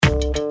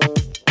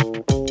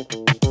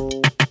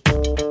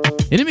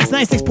In the mix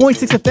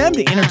 96.6 FM,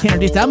 the entertainer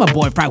this time, my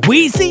boy Fry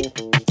Weezy.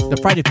 The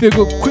Friday Feel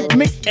Good Quick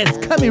Mix is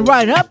coming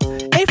right up.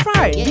 Hey,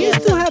 Fry, do you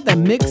still have that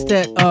mix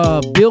that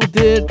Bill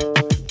did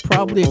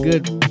probably a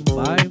good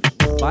 4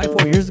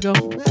 years ago?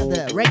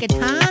 The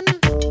Reggaeton?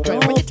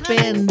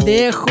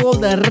 Pendejo,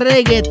 the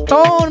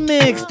Reggaeton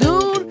mix,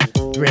 dude.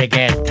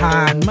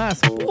 Reggaeton, más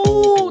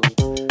food.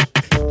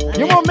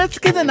 You're more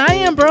Mexican than I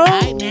am, bro. All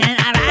right, man.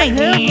 All right, What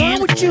the hell man.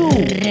 wrong with you?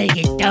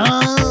 Reggaeton,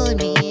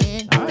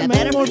 man. All right,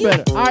 man. More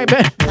better. All right,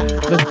 man.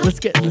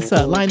 Let's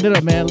line it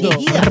up, man. A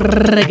little Yeah.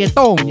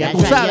 reggaeton. Yeah,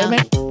 That's right, yo.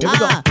 man. Here we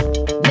go.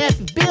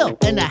 Nephew Bill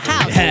in the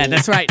house. Yeah,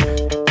 that's right.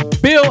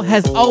 Bill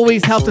has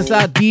always helped us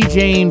out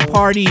DJing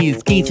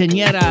parties,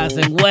 quinceañeras,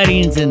 and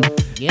weddings, and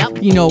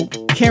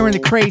carrying the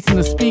crates and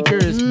the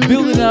speakers,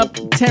 building up,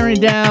 tearing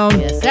down.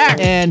 Yes, sir.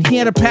 And he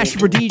had a passion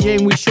for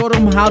DJing. We showed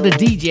him how to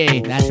DJ.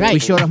 That's right. We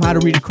showed him how to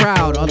read a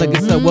crowd, all that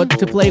good stuff, what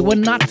to play, what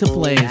not to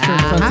play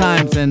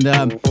sometimes.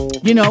 And,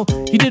 he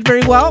did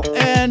very well.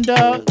 And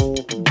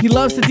he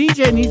loves to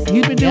DJ. And he's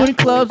been doing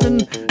clubs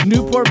in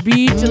Newport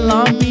Beach and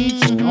Long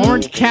Beach,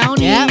 Orange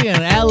County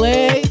and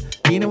L.A.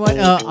 You know what?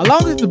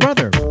 Along with his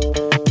brother,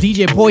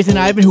 DJ Poison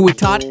Ivan, who we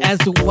taught as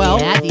well.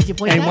 Yeah, DJ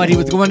Poison And when he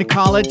was going to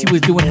college, he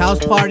was doing house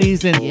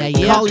parties and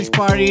college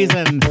parties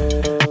and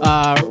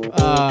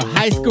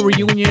high school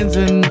reunions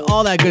and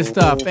all that good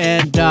stuff.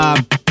 And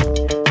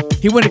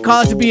he went to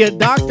college to be a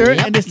doctor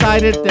and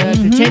decided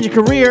to change a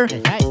career.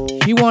 That's right.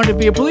 He wanted to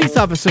be a police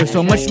officer.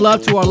 So much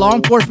love to our law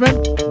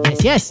enforcement.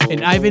 Yes.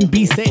 And Ivan,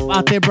 be safe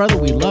out there, brother.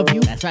 We love you.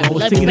 That's right. I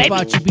was thinking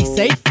about you. Be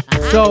safe.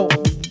 So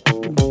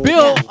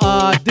Bill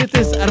did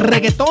this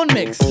reggaeton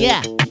mix.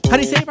 Yeah. How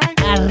do you say it, Brian?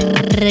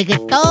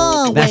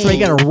 Reggaeton. That's right.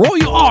 You gotta roll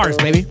your R's,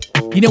 baby.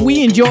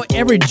 We enjoy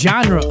every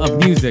genre of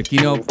music.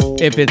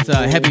 If it's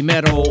heavy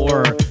metal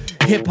or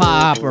hip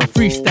hop or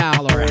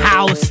freestyle or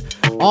house,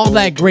 all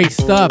that great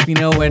stuff.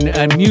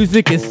 And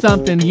music is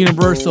something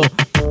universal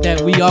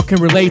that we all can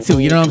relate to.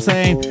 You know what I'm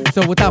saying?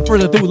 So without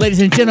further ado, ladies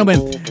and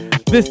gentlemen,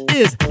 this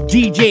is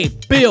DJ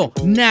Bill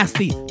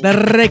Nasty, the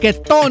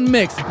Reggaeton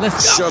mix.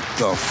 Let's go. Shut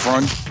the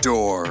front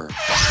door.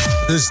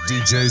 This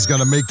DJ's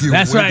gonna make you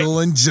wiggle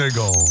and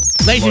jiggle.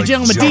 Ladies and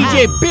gentlemen,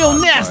 DJ Bill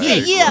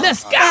Nasty. Yeah.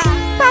 Let's go.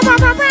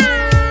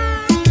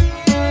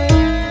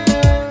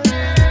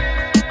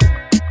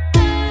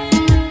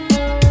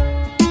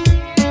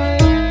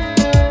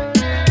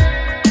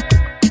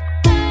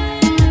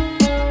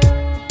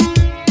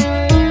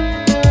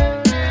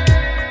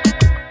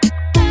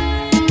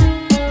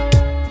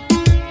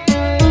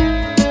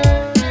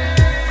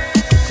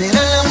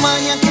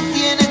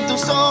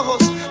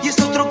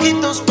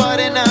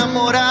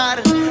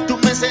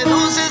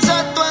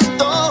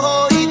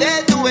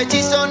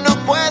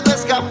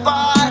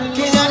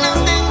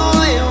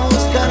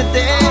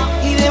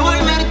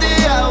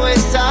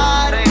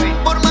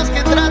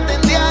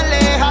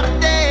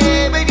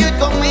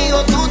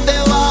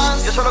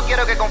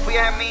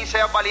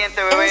 Seas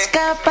valiente, bebé.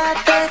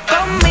 Escápate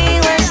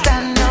conmigo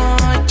esta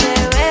noche,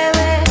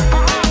 bebé.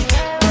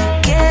 Te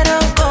quiero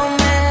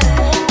comer,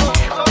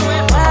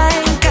 te va a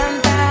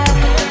encantar.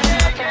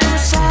 Tú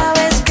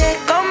sabes que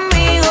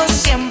conmigo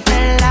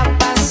siempre la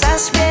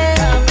pasas bien.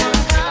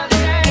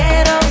 Te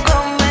quiero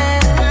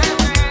comer,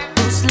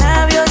 tus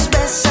labios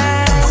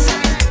besar.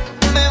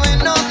 Bebé,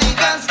 no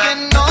digas que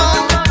no,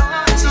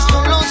 si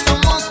solo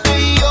somos tú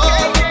y yo.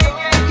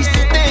 Y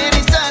se te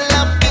eriza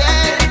la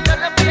piel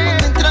cuando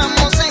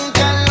entramos en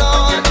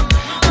calor.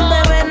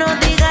 Bebé, no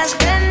digas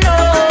que no,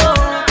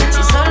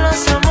 si solo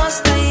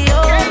somos tú y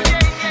yo.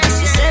 Y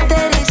si se te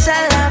eriza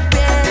la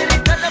piel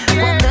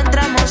cuando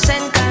entramos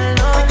en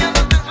calor.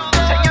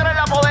 Señora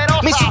la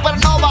poderosa. Mi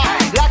supernova,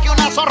 la que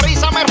una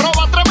sonrisa me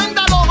roba,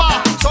 tremenda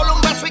loba. Solo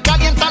un beso y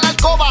calienta la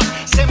alcoba.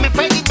 Se me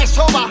pega y me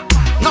soba,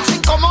 no se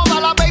incomoda.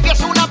 La baby es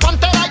una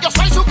pantera, yo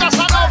soy su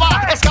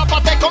Casanova.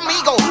 Escápate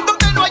conmigo,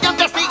 donde no hayan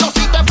testigos.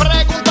 Si te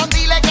preguntan,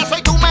 dile que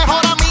soy tu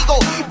mejor amigo.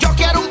 Yo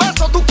quiero un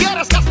beso, tú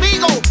quieres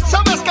castigo.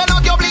 Sabes que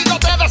no te obligo,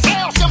 te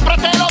deseo, siempre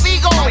te lo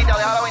digo. Mamita,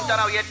 deja la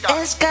ventana abierta.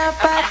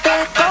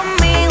 Escápate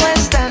conmigo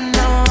esta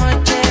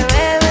noche,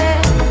 bebé.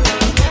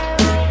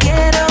 Te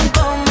quiero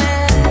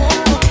comer,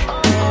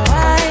 te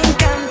va a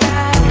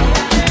encantar.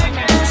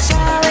 Tú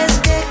sabes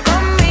que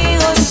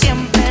conmigo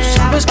siempre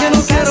Sabes que no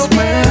quiero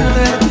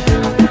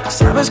perderte.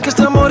 Sabes que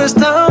este amor es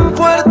tan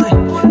fuerte.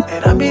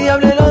 Era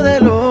envidiable lo de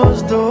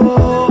los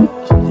dos.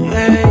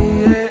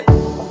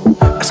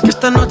 Es que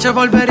esta noche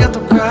volveré a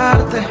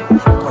tocarte.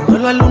 Cuando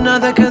la luna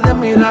deje de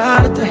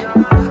mirarte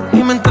y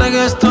me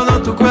entregues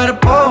todo tu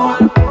cuerpo.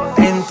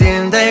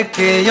 Entiende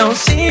que yo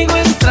sigo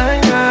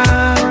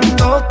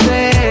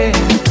extrañándote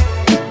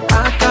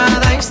a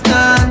cada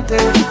instante,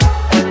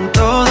 en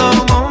todo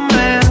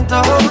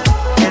momento.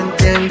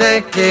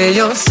 Entiende que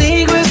yo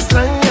sigo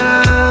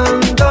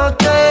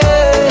extrañándote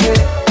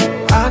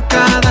a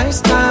cada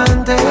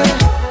instante,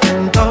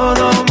 en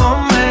todo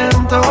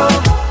momento.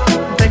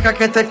 Deja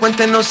que te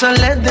cuente, no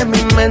sales de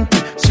mi mente,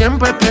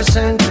 siempre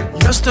presente.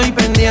 Yo estoy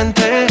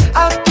pendiente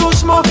a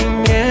tus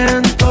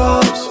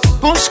movimientos,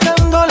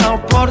 buscando la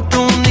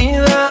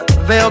oportunidad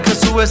Veo que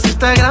subes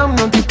Instagram,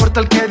 no te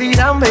importa el que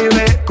dirán,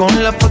 baby.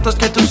 Con las fotos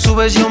que tú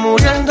subes yo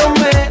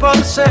muriéndome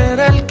por ser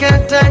el que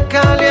te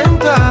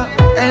calienta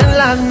en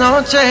las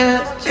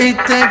noches. Y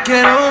te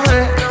quiero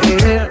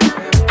ver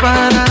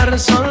para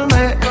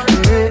resolver.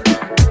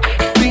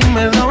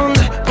 Dime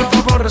dónde, por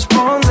favor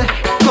responde,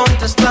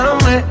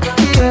 contéstame,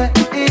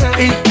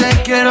 y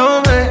te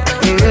quiero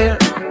ver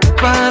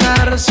para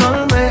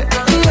resolver.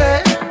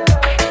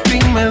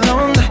 Dime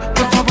dónde,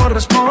 por favor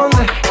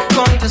responde,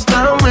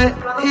 contéstame.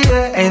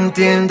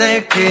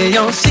 Entiende que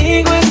yo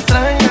sigo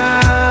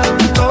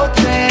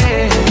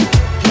extrañándote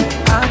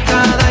a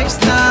cada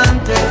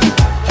instante,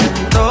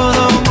 en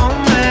todo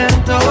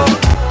momento.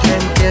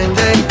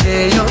 Entiende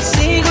que yo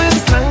sigo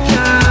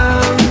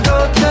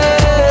extrañándote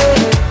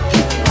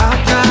a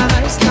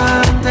cada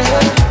instante,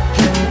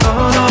 en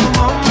todo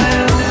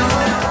momento.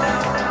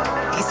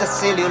 Quizás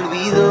se le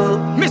olvidó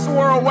Miss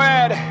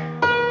Worldwide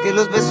que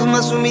los besos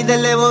más humildes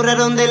le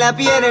borraron de la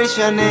piel el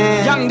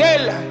Chanel.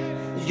 Yandel.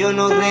 Yo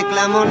no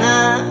reclamo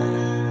nada,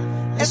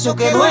 eso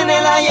quedó en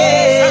el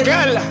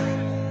ayer.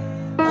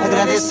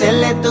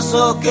 Agradecerle a estos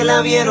ojos que la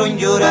vieron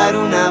llorar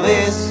una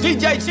vez.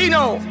 DJ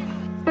Chino.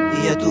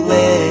 Y ya tú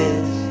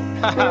ves,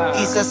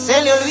 quizás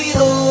se le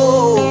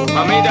olvidó,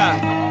 Mamita,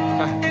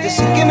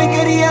 decir que me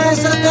quería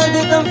esa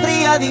tarde tan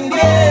fría de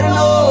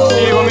invierno.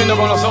 sigo viendo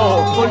con los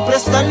ojos. Por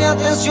prestarle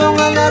atención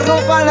a la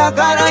ropa, la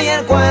cara y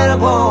el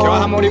cuerpo. Que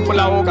vas a morir por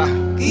la boca.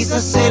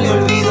 Quizás se le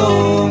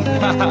olvidó.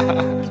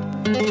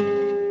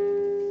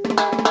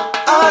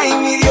 Ay,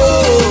 mi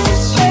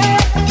Dios,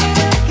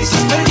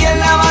 quizás perdí en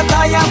la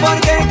batalla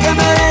porque el que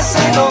merece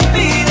no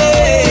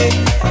pide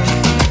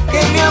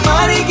que me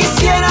amara y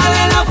quisiera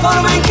de la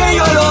forma en que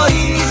yo lo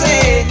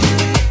hice.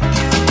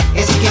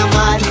 Es que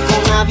amar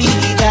con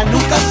habilidad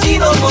nunca ha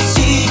sido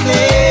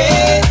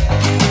posible.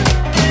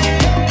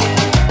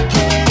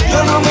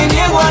 Yo no me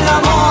niego al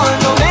amor,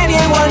 no me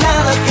niego a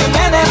nada que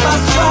me dé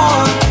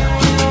pasión.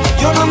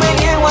 Yo no me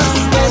niego a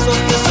sus besos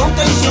que son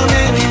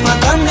traicioneros y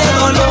matan de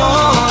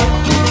dolor.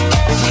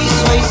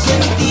 Soy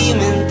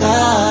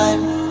sentimental.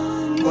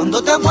 Cuando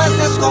te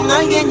acuestes con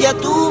alguien ya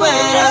tú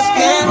verás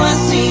que no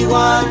es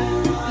igual.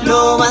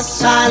 Lo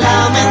vas a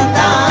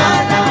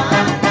lamentar.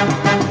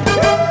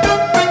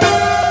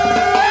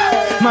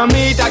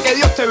 Mamita, que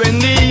Dios te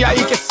bendiga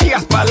y que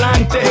sigas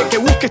pa'lante. Que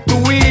busques tu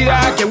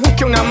vida, que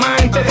busques un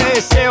amante. Te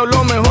deseo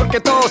lo mejor, que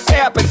todo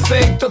sea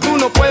perfecto. Tú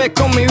no puedes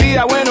con mi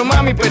vida, bueno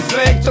mami,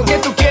 perfecto. ¿Qué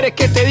tú quieres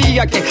que te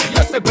diga? Que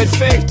yo soy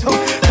perfecto.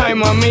 Ay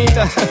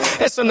mamita,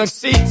 eso no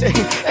existe,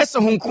 eso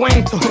es un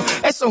cuento,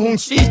 eso es un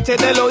chiste.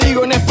 Te lo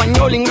digo en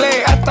español,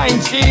 inglés, hasta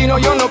en chino.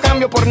 Yo no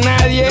cambio por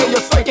nadie, yo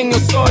soy quien yo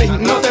soy.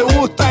 No te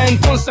gusta,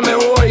 entonces me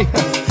voy.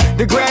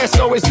 The grass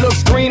always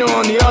looks greener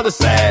on the other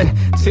side,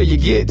 till you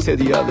get to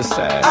the other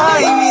side.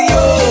 Ay, mi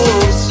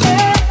Dios,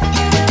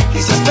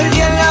 quizás perdí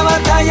en la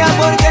batalla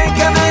porque el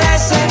que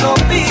merece no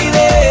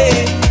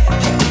pide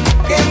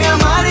que me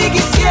amara y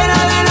quisiera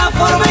de la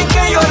forma en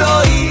que yo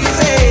lo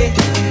hice.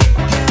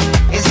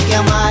 Es que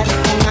amar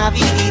con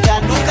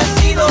habilidad nunca ha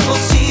sido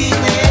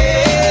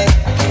posible.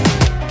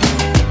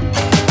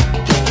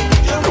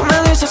 Tú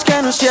me dices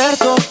que no es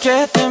cierto,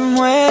 que te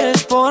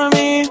mueres por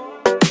mí.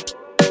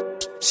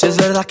 Si es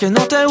verdad que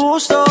no te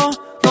gusto,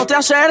 no te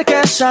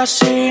acerques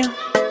así.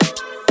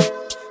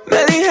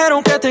 Me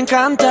dijeron que te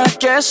encanta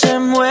que se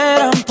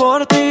mueran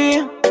por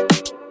ti,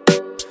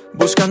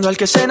 buscando al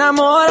que se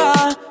enamora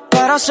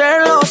para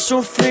hacerlo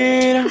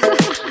sufrir.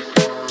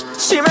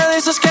 Si me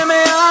dices que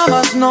me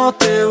amas, no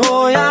te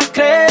voy a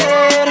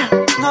creer.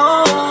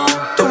 No,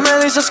 tú me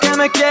dices que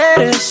me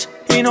quieres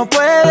y no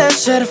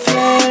puedes ser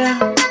fiel.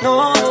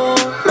 No,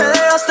 me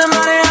dejaste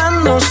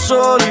mareando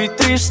solo y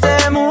triste,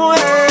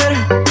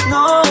 mujer.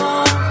 No,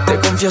 te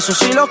confieso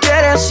si lo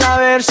quieres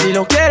saber, si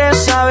lo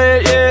quieres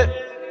saber, yeah.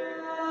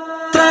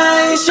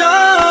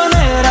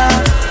 Traicionera,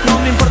 no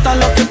me importa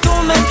lo que tú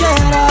me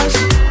quieras.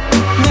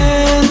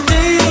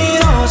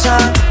 Mentirosa,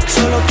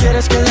 solo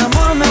quieres que de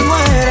amor me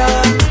muera.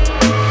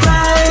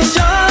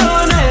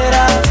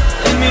 Traicionera,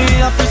 en mi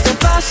vida fuiste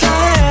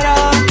pasajera.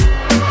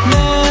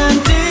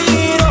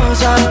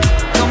 Mentirosa,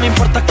 no me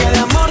importa que de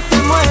amor te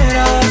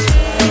mueras.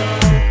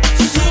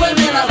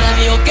 Súbeme la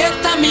radio que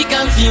está mi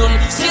canción.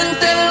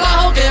 Siente el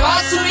bajo que va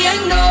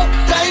subiendo.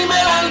 Tráeme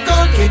el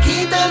alcohol que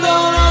quita el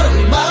dolor.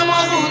 Vamos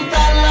a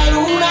juntar la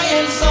luna y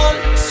el sol.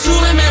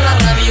 Súbeme la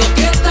radio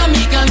que está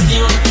mi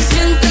canción.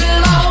 Siente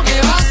el bajo que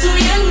va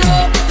subiendo.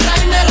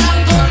 Tráeme el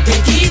alcohol que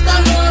quita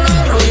el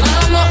dolor. Hoy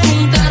vamos a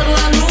juntar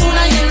la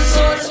luna y el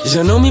sol.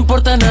 Ya no me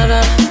importa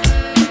nada,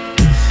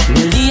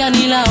 ni el día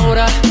ni la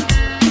hora.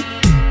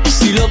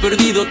 Si lo he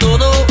perdido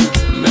todo,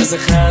 me has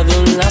dejado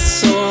en las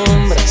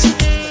sombras.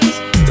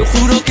 Te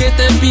juro que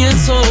te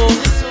pienso,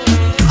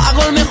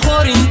 hago el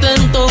mejor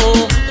intento.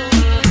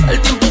 El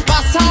tiempo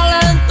pasa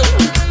lento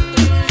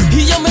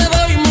y yo me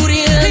voy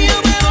muriendo.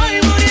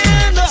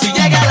 Si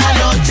llega la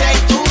noche y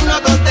tú no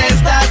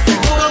contestas,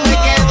 seguro me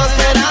quedo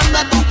esperando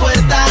a tu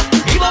puerta.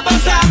 Vivo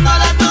pasando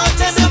las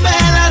noches en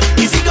velas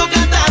y sigo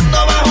cantando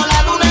bajo la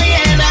luna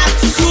llena.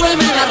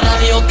 Súbeme la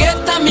radio que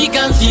está mi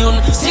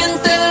canción.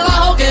 Siente el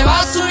bajo que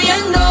va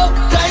subiendo.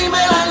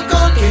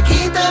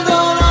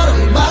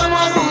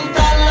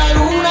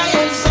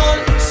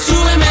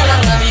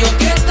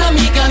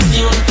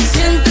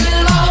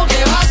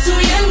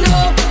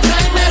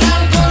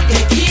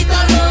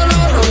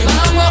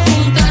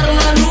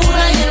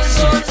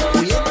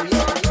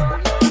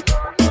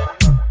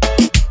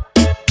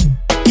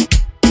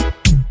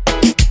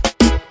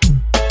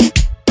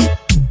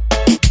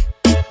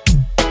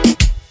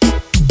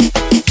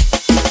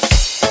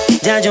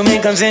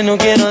 cansé, no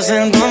quiero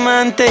ser tu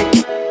amante.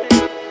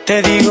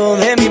 Te digo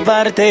de mi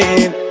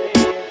parte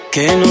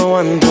que no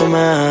aguanto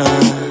más.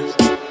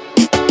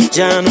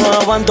 Ya no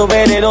aguanto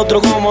ver el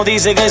otro como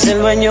dice que es el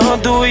dueño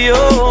tuyo.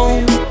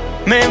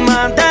 Me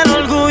mata el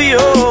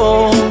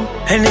orgullo,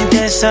 él ni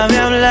te sabe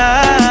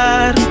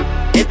hablar.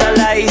 Esta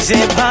la hice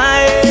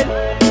pa' él.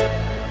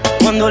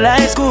 Cuando la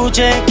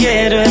escuche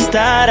quiero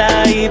estar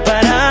ahí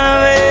para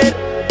ver.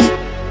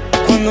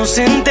 Cuando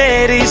se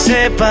entere y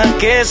sepa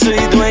que soy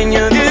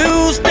dueño de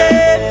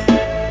usted.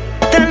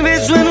 Tal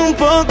vez suene un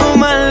poco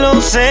mal,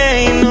 lo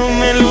sé, y no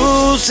me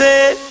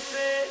luce.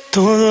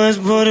 Todo es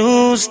por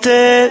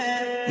usted.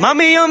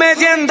 Mami, yo me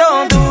siento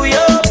tuyo.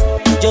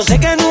 Yo sé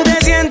que no te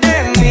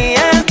sientes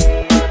mía.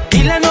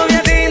 Y la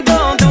novia siento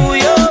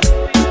tuyo,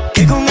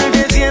 que con él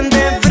te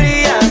sientes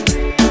fría.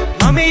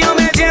 Mami, yo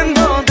me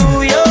siento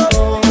tuyo.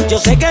 Yo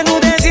sé que no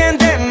te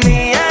sientes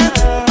mía.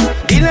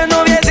 Y la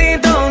novia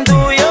siento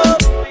tuyo,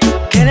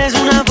 que eres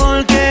una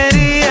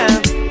porquería.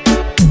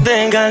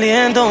 Te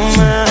caliento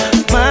más,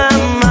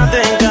 mamá,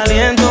 te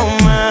caliento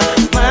más.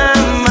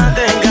 Mamá,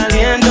 te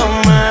caliento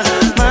más.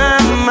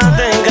 Mamá,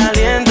 te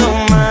caliento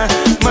más.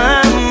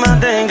 Mamá,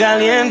 te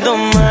caliento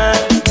más.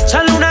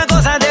 Solo una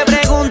cosa te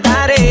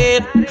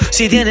preguntaré: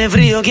 si tienes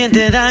frío, ¿quién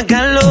te da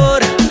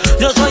calor?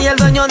 Yo soy el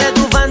dueño de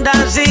tu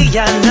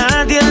fantasía,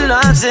 nadie lo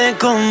hace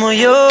como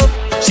yo.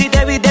 Si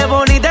te viste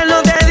bonita, él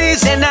no te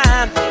dice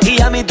nada.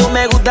 Y a mí tú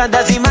me gustas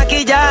sin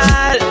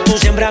maquillar. Tú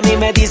siempre a mí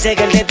me dices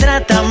que él te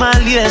trata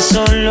mal, y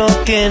eso lo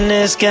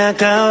tienes que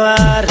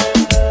acabar.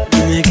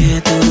 Dime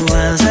qué tú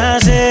vas a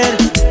hacer.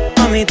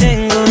 A mí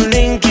tengo la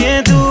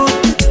inquietud.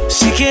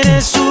 Si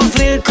quieres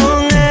sufrir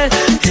con él,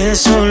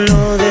 eso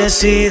lo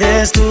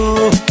decides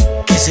tú.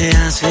 Que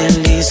seas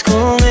feliz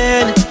con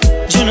él,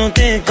 yo no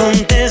te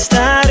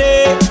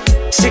contestaré.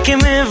 Sé que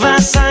me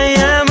vas a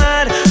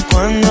llamar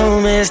cuando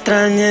me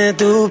extrañe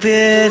tu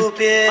piel.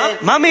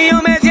 Mami,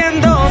 yo me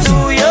siento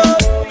tuyo.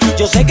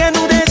 Yo sé que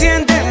no te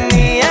sientes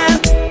mía.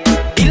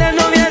 Y la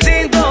novia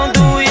siento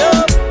tuyo,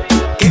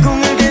 que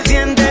con él te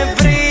sientes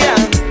fría.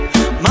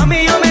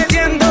 Mami, yo me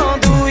siento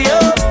tuyo.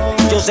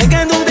 Yo sé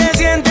que no te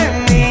sientes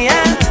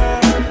mía.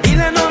 Y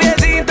la novia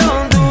siento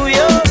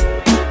tuyo,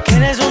 que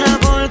eres una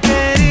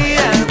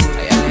porquería.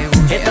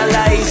 Esta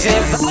la hice.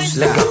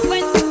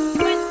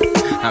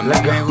 A mí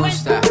me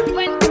gusta,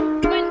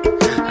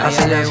 a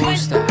ella le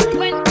gusta,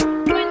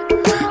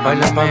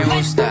 baila pa' mí,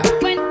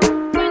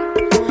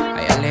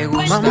 a ella le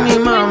gusta. Mami,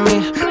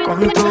 mami, con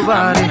tu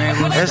body,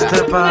 este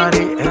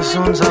party es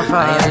un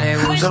safari.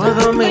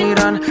 Todos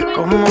miran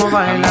cómo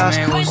bailas,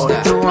 hoy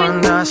tú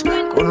andas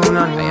con un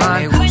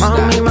animal.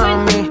 Mami,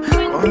 mami,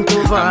 con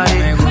tu body,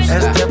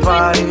 este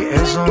party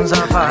es un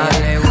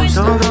safari.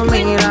 Todos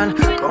miran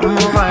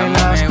cómo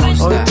bailas,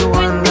 hoy tú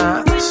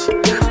andas,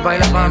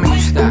 baila pa' mí.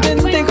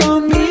 Vente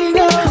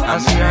conmigo,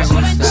 así es,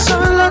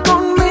 sola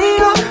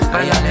conmigo,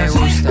 a ella le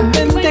gusta.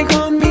 vente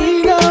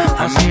conmigo,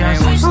 así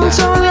es,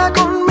 sola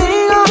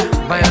conmigo,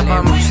 baila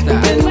pa' mí.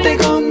 vente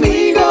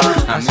conmigo,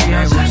 así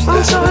es,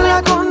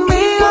 sola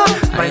conmigo,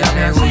 a ella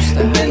le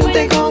gusta.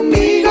 vente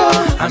conmigo,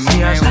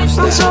 así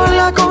es,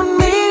 sola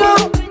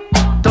conmigo.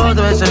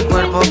 Todo ese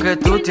cuerpo que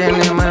tú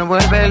tienes me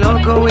vuelve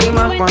loco, y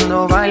más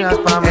cuando bailas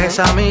pa' mí.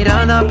 Esa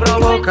mirada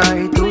provoca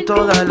y tú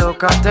toda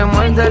loca te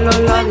muerdes los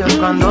labios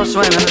cuando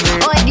suena el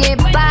beat. Oye,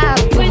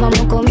 papi, vamos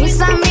con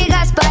mis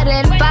amigas para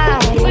el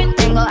party.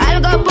 Tengo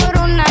algo por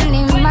un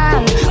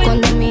animal.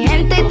 Cuando mi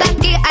gente está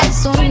aquí hay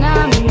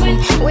tsunami.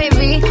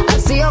 Wavy,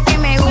 así o que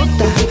me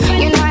gusta.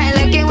 You know I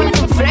like it when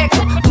tú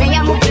fresco. Me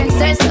llamo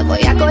princesa,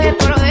 voy a coger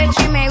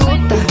provecho y me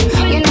gusta.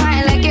 You know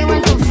I like it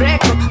when tú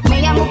fresco.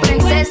 Me llamo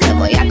princesa,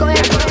 voy a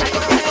coger provecho.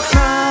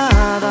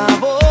 Nada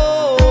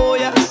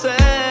voy a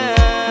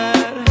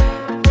hacer,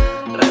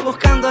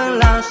 rebuscando en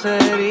las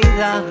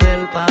heridas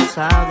del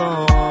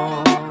pasado.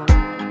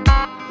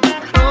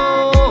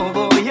 No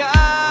voy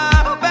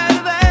a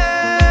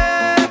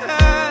perder,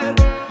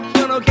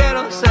 yo no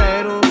quiero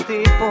ser un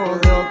tipo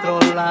de otro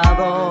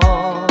lado.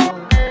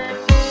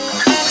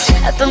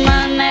 A tu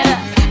manera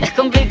es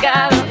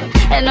complicado,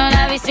 en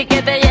una bici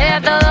que te lleve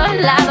a todos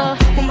lados.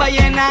 Un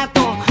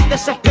vallenato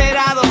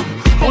desesperado,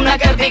 Una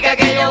cartica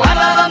que yo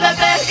guardo donde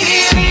te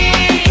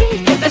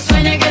escribí. Que te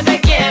sueñe que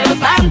te quiero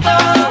tanto,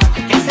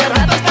 que hace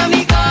rato está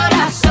mi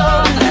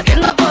corazón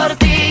latiendo por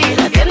ti,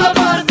 latiendo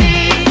por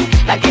ti.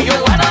 La que yo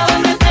guardo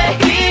donde te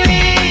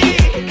escribí.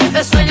 Que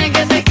te sueñe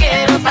que te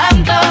quiero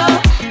tanto,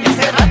 que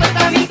hace rato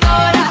está mi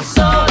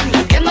corazón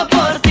latiendo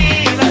por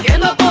ti,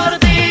 latiendo por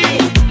ti.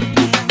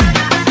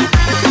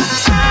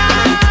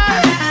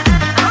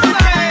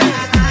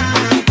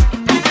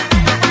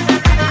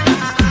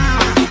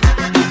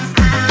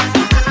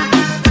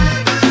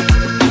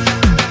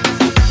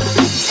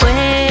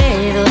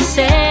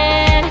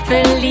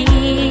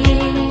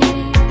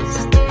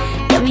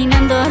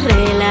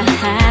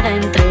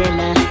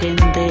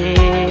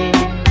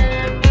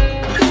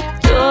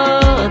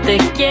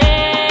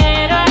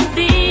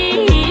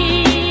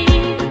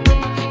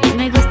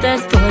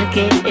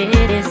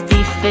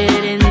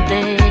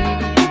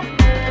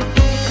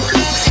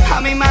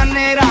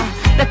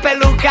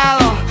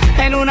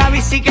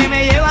 así que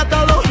me lleva a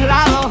todos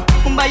lados.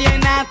 Un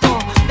vallenato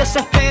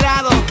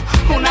desesperado,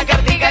 una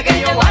cartica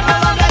que yo guardo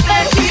donde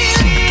te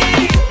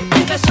escribí.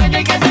 Que te sueño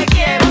y que te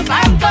quiero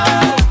tanto,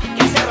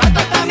 que hace rato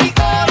está mi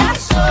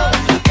corazón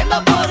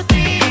latiendo por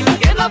ti,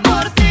 latiendo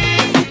por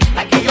ti.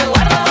 La que yo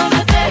guardo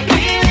donde te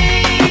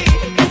escribí.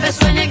 Que te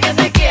sueño y que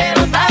te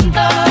quiero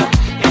tanto,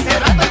 que hace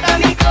rato está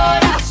mi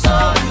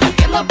corazón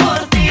latiendo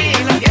por ti,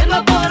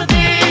 latiendo por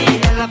ti.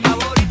 Es la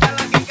favorita,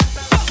 la que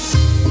canta.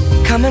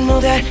 Come and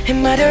move that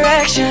in my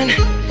direction.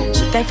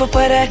 So thankful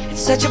for that,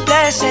 it's such a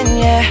blessing,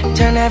 yeah.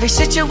 Turn every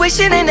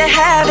situation into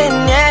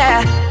heaven,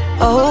 yeah.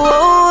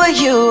 Oh,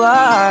 you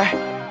are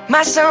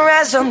my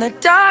sunrise on the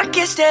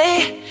darkest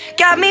day.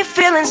 Got me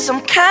feeling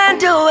some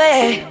kind of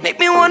way. Make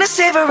me wanna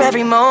savor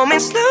every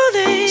moment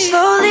slowly,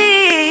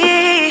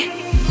 slowly.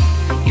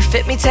 You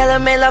fit me,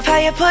 tailor-made, love how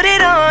you put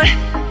it on.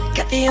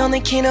 Got the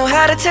only key, know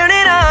how to turn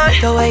it on.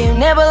 The way you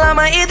nibble on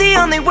my ear, the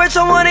only words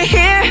I wanna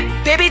hear.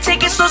 Baby,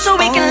 take it slow so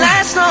we can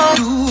last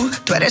long.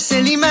 Tú eres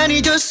el imán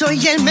y yo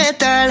soy el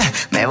metal.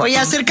 Me voy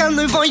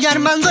acercando y voy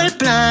armando el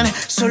plan.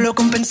 Solo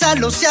con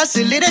pensarlo se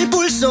acelera el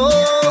pulso.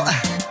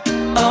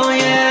 Oh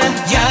yeah,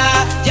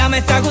 ya me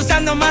está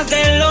gustando más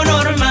de lo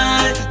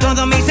normal.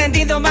 Todos mis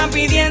sentidos van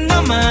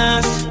pidiendo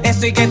más.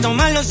 Esto hay que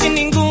tomarlo sin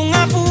ningún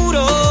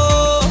apuro.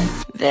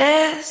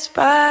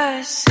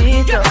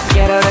 Despacito,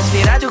 quiero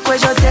respirar tu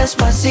cuello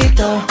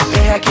despacito.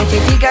 Deja que te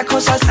diga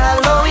cosas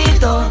al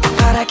oído,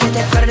 para que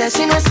te pierdas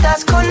si no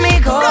estás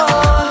conmigo.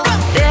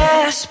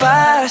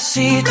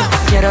 Despacito,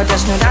 quiero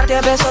desnudarte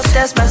a besos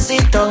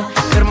despacito.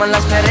 Firmo en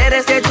las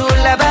paredes de tu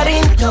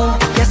laberinto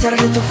y hacer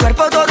de tu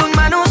cuerpo todo un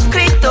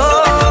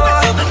manuscrito.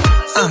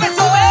 Sube,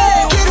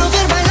 sube. Quiero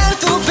ver bailar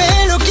tu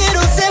pelo,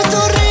 quiero ser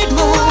tu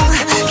ritmo.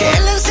 Que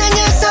le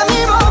enseñes a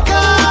mi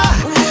boca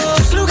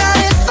tus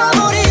lugares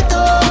favoritos.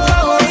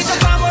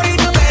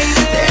 Favorito,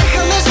 baby.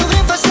 Déjame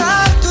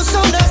sobrepasar tus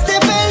zonas de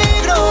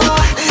peligro,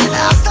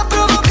 hasta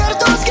provocar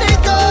tus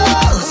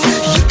gritos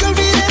y que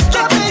olvides tu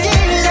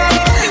apellido.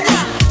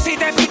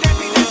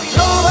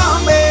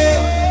 Róbame,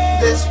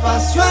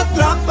 despacio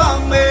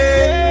atrápame.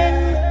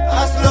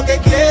 Haz lo que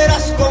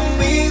quieras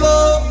conmigo.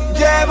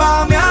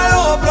 Llévame a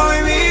lo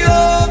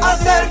prohibido.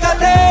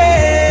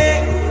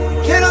 Acércate,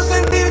 quiero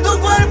sentir tu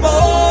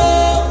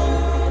cuerpo,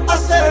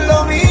 hacer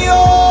lo mío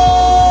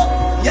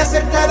y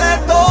hacerte de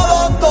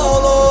todo,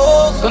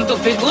 todo. Con tu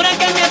figura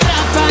que me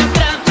atrapa,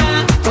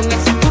 atrapa, con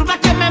esas curvas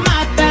que me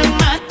matan,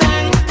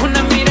 matan,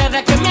 una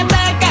mirada que me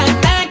ataca,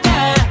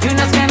 ataca, y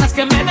unas ganas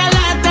que me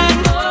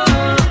delatan.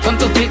 Con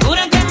tu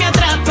figura que me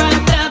atrapa,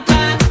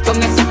 atrapa,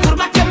 con esas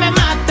curvas que me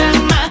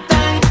matan,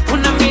 matan,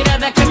 una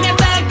mirada que me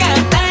ataca,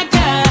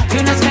 ataca, y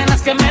unas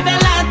ganas que me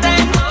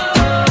delatan.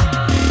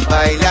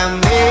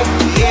 Báilame,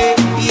 yeah,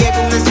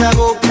 con esa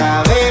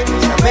boca,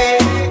 bésame,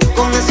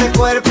 con ese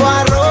cuerpo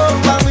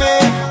arrópame,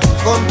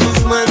 con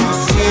tus manos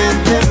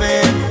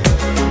siénteme.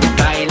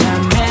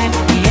 Báilame,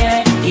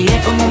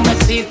 yeah, como un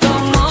besito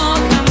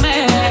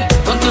mójame,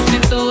 con tu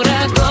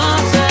cintura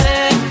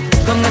gozaré,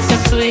 con ese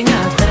swing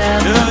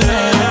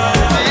atrápame.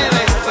 Me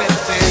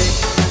desperté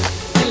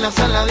en la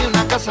sala de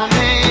una casa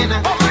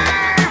ajena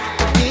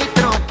y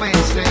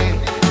tropecé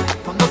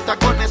con 2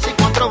 tacones y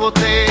 4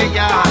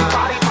 botellas.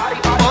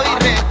 Voy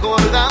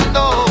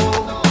recordando,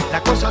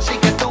 la cosa sí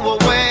que estuvo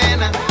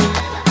buena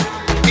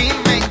y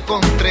me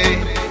encontré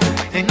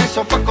en el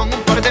sofá con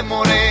un par de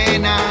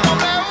morenas.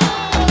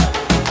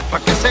 ¿Pa'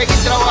 qué seguir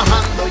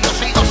trabajando? Yo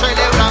sigo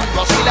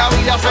celebrando, así la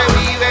vida se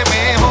vive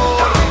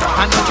mejor.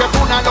 Anoche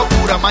fue una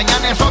locura,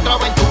 mañana es otra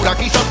aventura.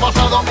 Quizás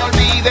pasado me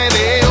olvide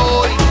de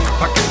hoy.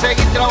 ¿Pa' qué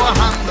seguir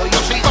trabajando? Yo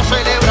sigo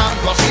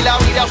celebrando, así la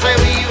vida se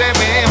vive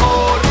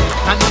mejor.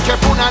 Anoche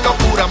fue una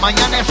locura,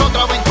 mañana es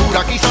otra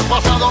aventura. Quizás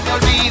pasado me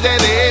olvide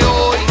de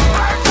hoy.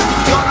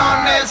 Yo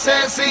no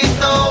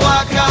necesito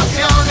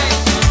vacaciones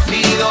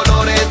ni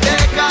dolores de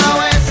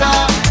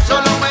cabeza.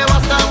 Solo me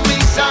bastan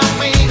mis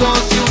amigos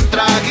y un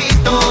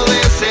traguito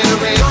de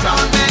cerveza. Yo no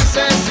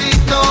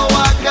necesito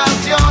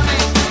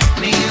vacaciones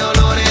ni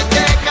dolores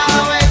de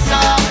cabeza.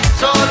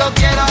 Solo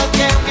quiero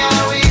que me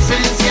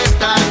avisen si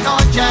esta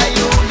noche hay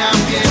una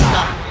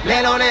fiesta.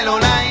 Lelo, lelo,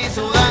 la y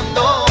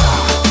sudando.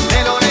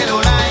 Lelo,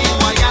 lelo, la y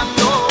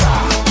guayando.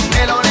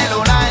 Lelo,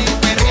 lelo, la y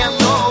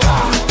perreando.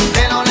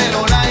 Lelo,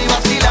 lelo, la y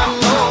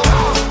vacilando.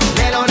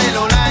 Lelo,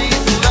 lelo, la y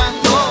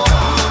sudando.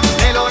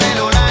 Lelo,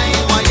 lelo, la y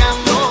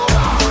guayando.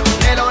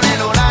 Lelo,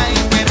 lelo, la y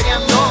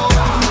perreando.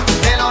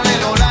 Lelo,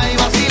 lelo, la y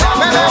vacilando.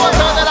 Me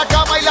levanté de la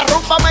cama y la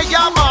rumba me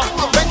llama.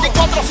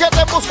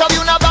 24/7 en busca de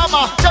una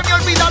dama. Se me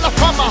olvida la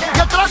fama y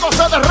el trago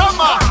se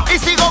derrama. Y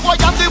sigo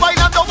guayando y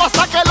bailando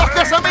hasta que los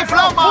pies se me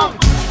inflaman.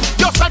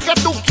 Yo sé que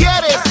tú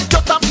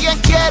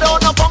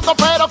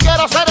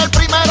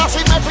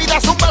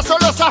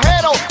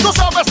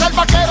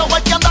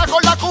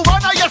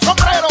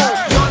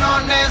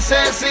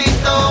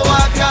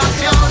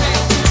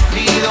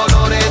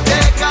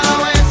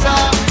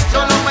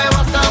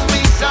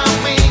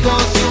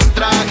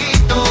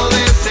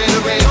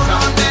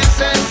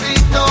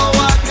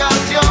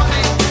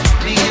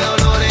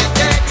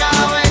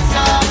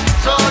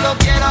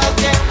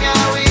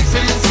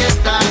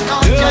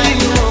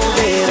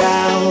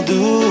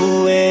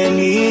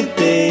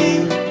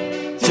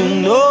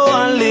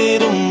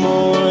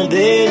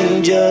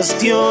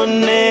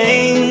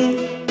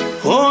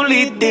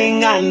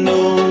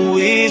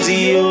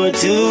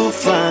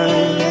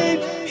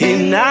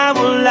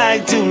would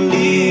like to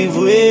live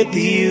with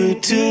you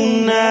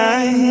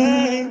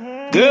tonight.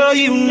 Girl,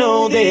 you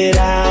know that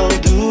I'll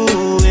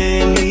do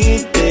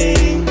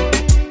anything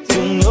to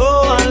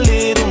know a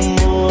little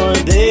more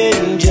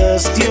than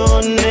just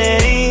your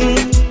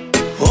name.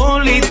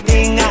 Only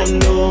thing I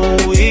know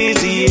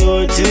is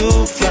you're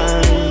too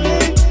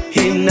fine,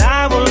 and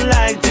I would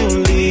like to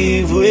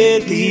live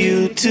with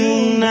you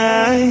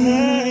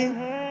tonight.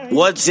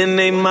 What's your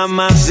name,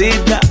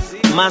 mamacita?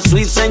 My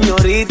sweet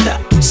señorita.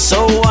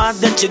 So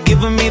hot that you're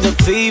giving me the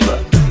fever.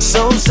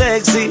 So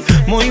sexy,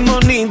 muy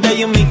bonita.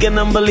 You make an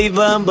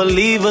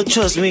unbeliever.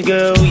 Trust me,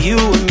 girl, you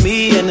and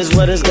me, and it's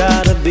what it's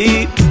gotta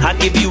be. I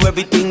give you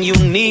everything you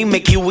need,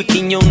 make you weak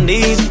in your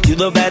knees. You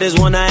the baddest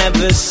one I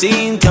ever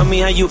seen. Tell me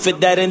how you fit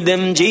that in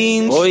them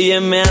jeans.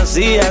 Óyeme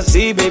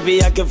así,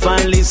 baby, I can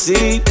finally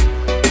see.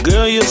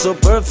 Girl, you're so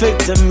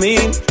perfect to me.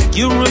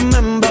 You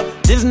remember,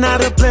 this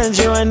not a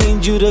pleasure, I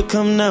need you to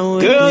come now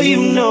with girl, me.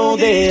 You know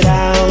that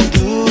I'll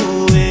do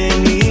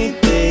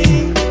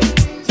anything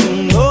to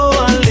know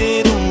a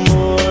little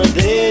more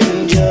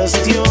than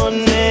just your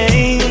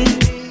name.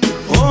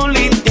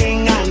 Only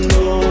thing I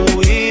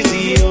know is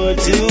you're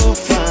too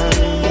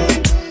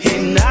fine,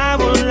 and I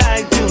would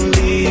like to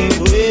live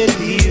with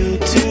you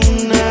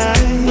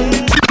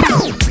tonight.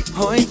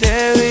 Hoy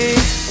te vi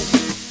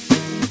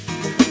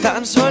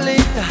tan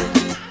solita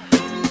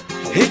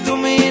y tu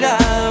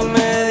mirada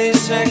me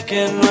dice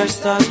que no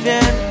estás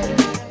bien.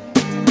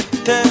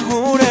 Te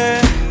juré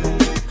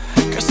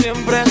que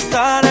siempre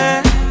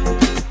estaré,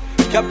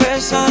 que a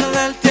pesar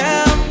del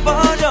tiempo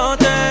yo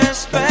te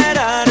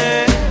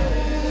esperaré.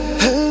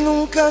 Él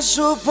nunca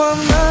supo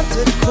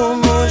amarte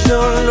como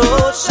yo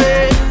lo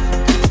sé.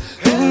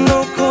 Él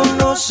no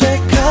conoce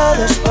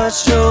cada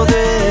espacio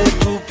de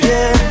tu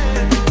piel.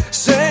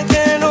 Sé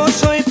que no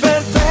soy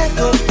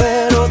perfecto,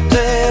 pero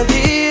te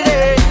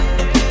diré,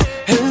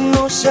 él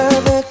no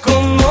sabe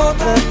cómo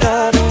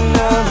tratar a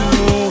una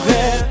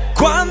mujer.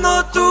 Cuando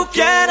tú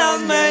quieras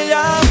me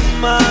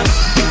llamas,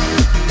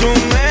 tú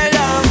me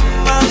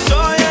llamas.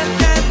 Soy el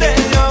que te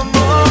dio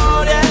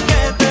amor y el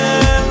que te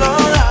lo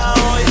da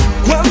hoy.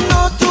 Cuando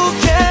tú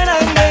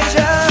quieras me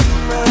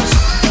llamas,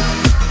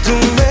 tú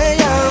me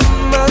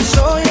llamas.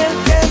 Soy el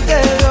que te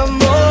dio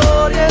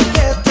amor y el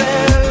que te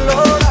lo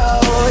da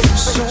hoy.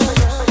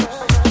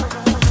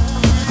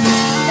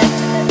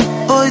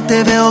 Hoy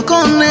te veo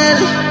con él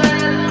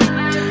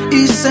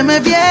y se me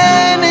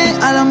viene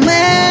a la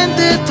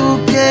mente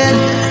tu piel.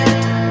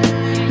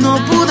 No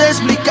pude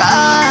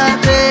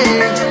explicarte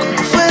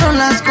cómo fueron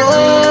las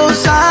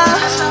cosas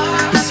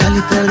y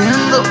salí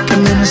perdiendo, que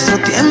en nuestro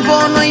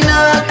tiempo no hay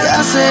nada que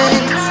hacer.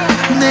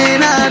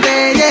 Nena,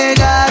 te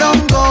llegaron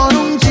con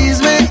un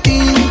chisme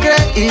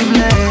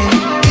increíble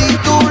y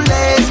tú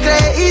les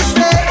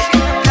creíste,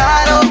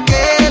 claro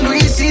que lo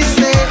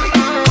hiciste.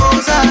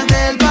 Cosas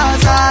del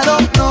pasado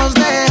nos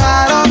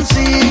dejaron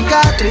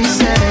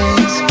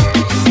cicatrices.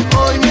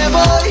 Hoy me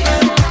voy,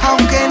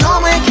 aunque no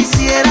me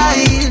quisiera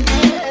ir.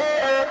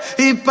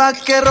 ¿Y pa'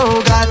 qué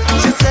rogar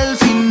si es el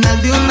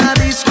final de una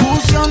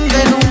discusión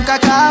de nunca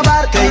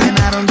acabar? Te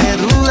llenaron de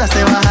dudas,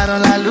 te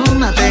bajaron la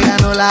luna, te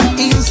ganó la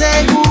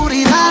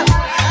inseguridad.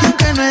 Y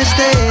aunque no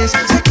estés,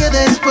 sé que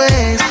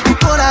después tu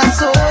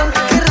corazón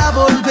querrá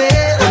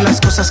volver por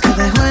las cosas que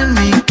dejó en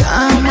mi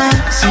cama.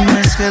 Si no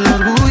es que el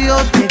orgullo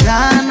te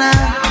gana.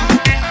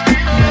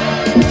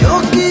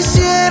 Yo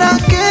quisiera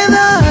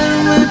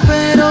quedarme,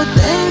 pero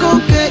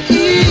tengo que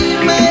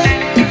irme.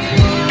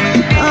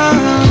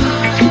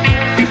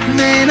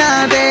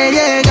 Nena, te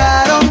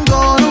llegaron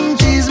con un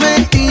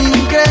chisme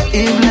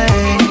increíble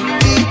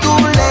y tú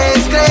les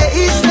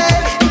creíste,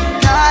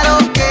 claro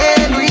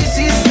que lo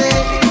hiciste.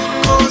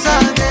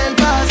 Cosas del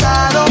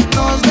pasado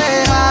nos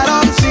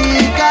dejaron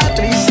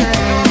cicatrices.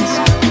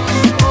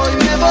 Hoy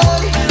me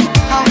voy,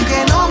 aunque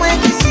no me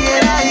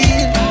quisiera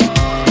ir.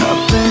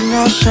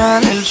 Apenas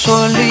sale el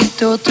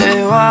solito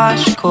te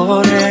vas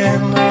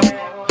corriendo.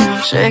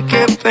 Sé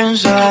que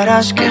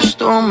pensarás que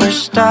esto me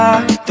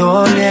está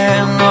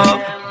doliendo.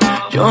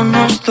 Yo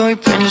no estoy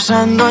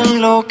pensando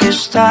en lo que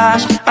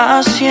estás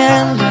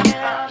haciendo.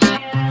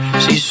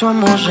 Si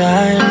somos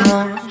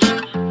ajenos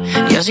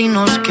y así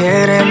nos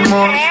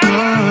queremos.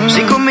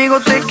 Si conmigo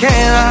te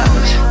quedas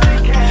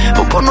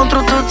o con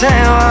otro tú te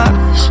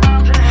vas,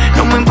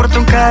 no me importa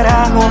un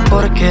carajo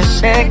porque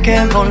sé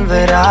que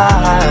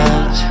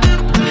volverás.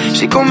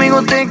 Si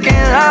conmigo te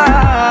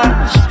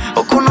quedas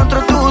o con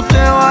otro tú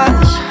te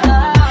vas,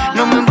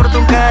 no me importa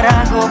un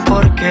carajo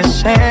porque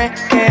sé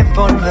que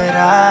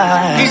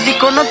volverás. Y si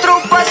con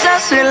otro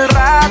pasas el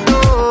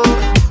rato,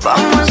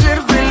 vamos a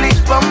ser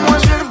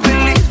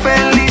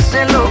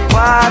felices los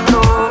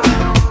cuatro.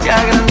 Y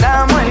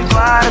agrandamos el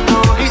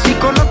cuarto. Y si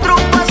con otro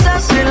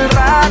pasas el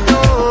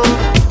rato,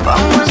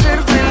 vamos a ser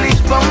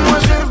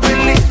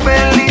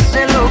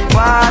felices los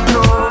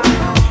cuatro.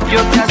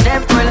 Yo te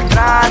acepto el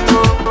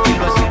trato.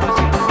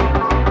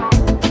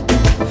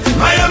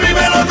 Miami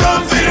me lo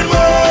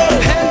confirmó.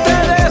 Gente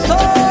de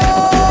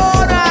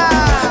zona.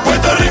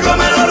 Puerto Rico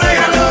me lo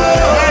regaló.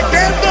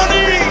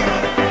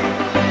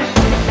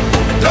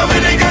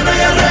 Dominicano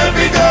ya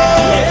repitió.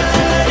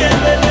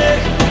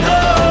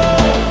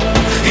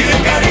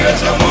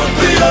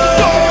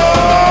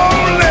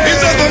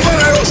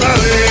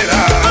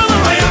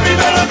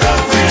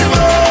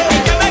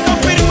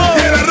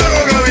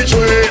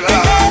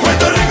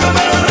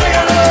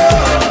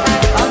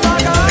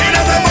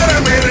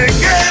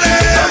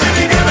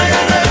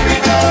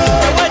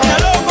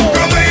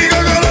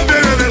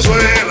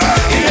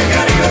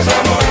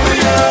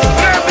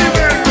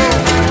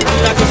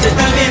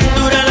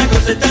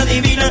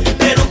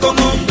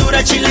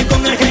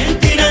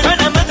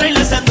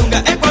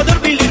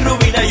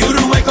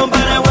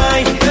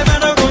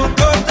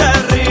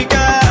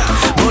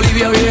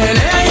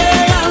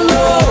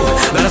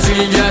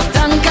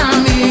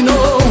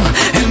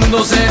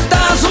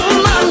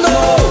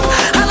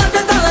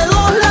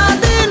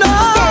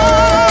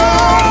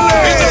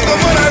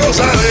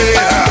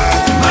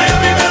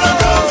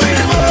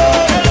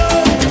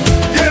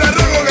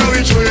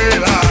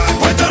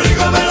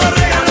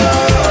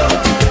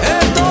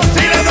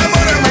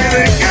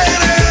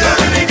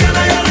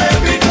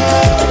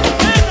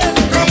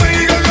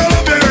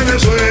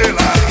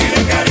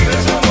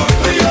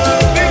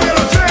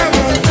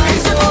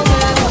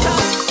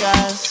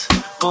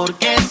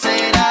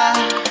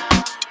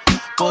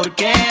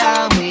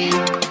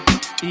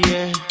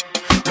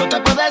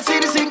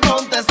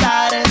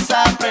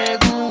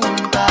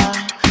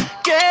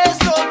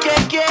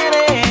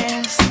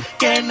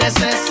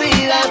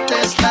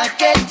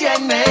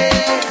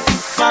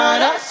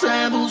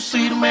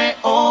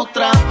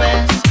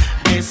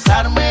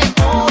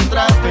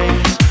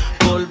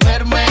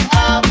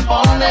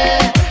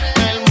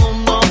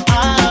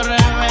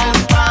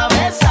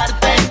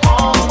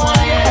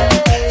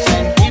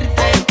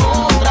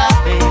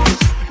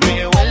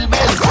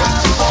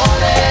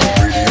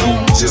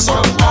 just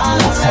got a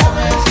lot more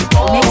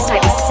fun. Mix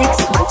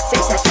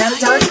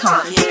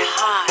 96.6fm.com.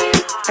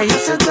 Ella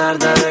se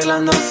tarda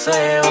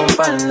arreglándose un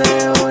par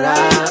de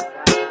horas.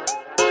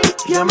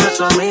 Llama a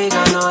su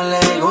amiga, no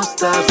le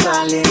gusta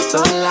salir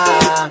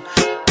sola.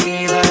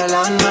 Y de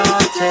la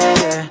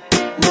noche,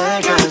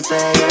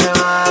 dejarse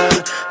llevar.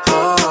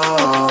 Oh,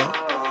 oh.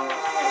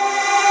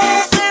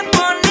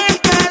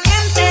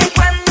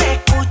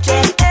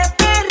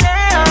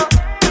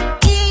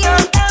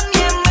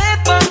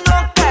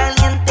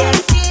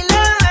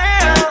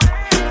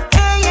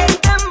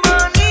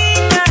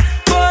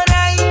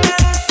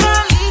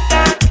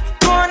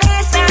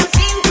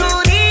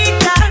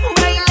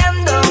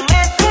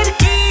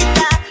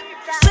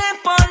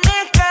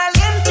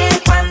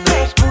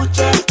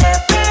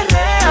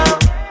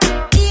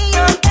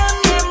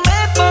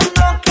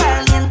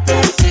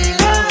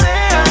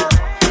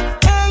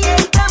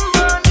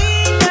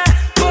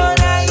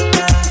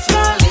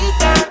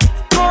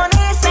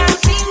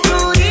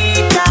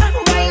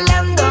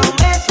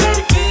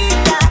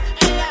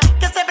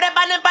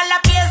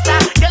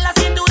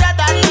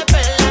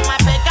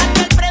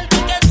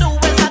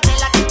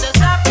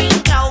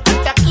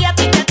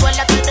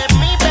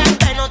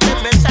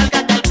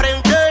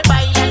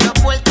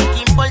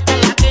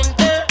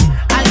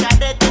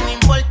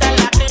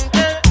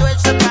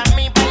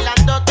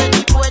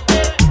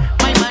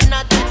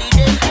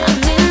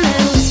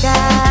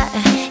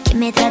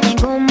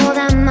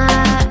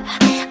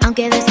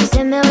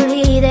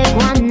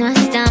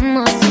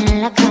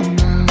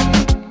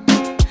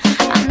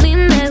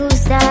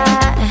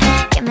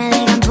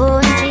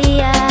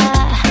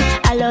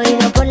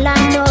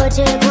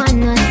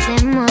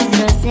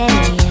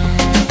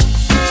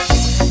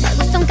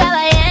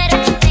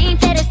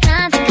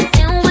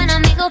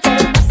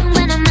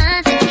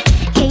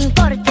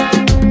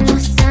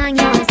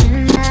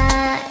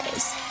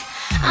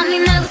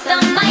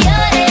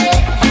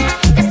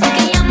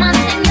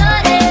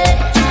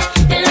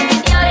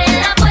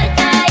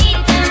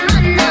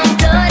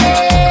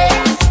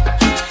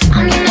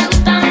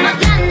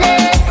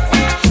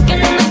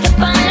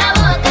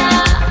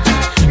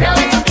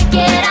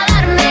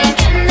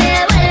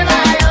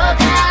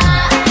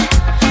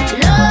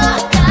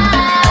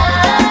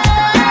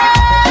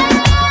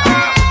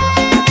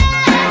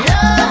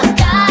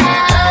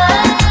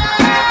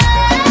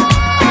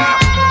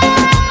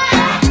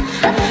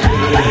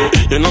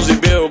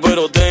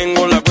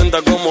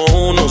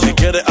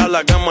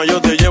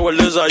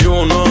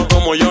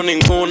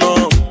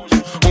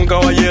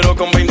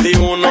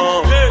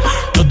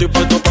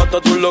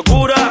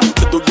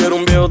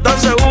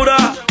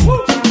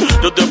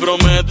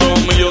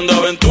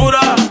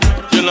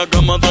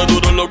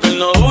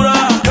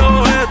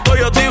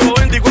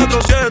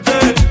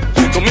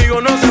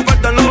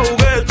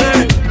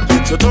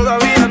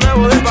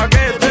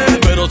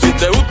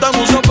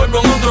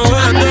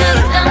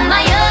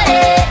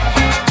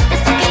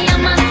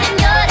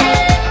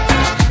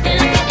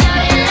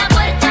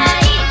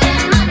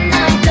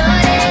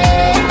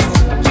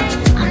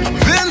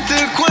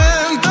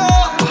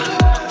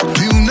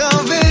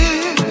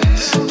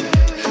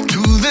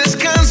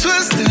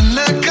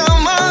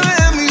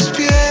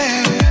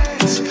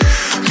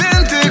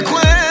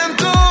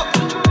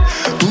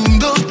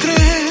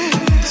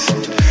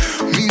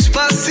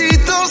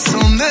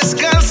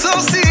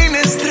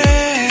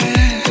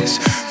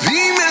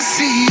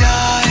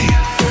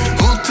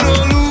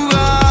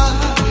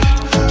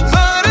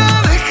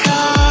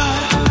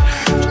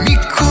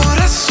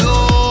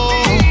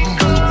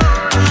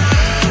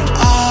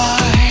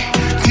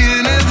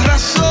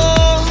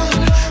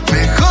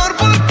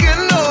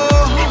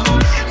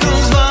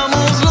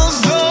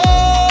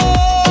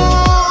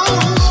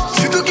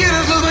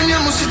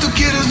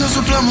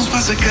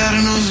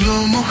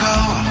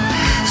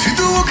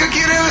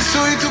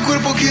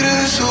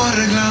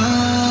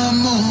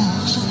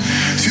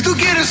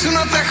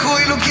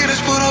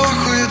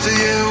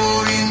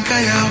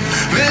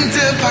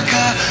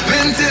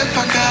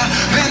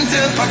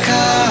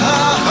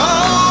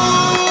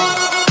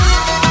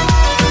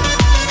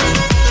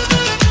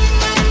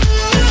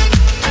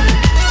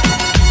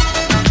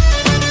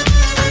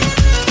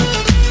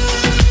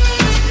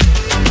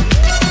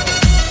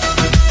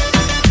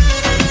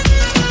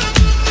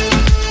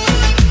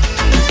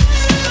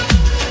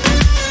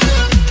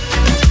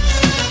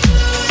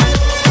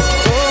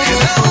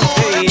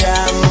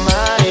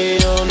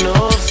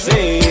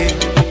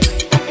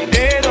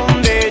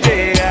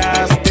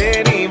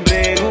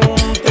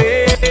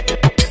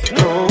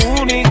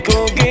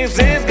 Go get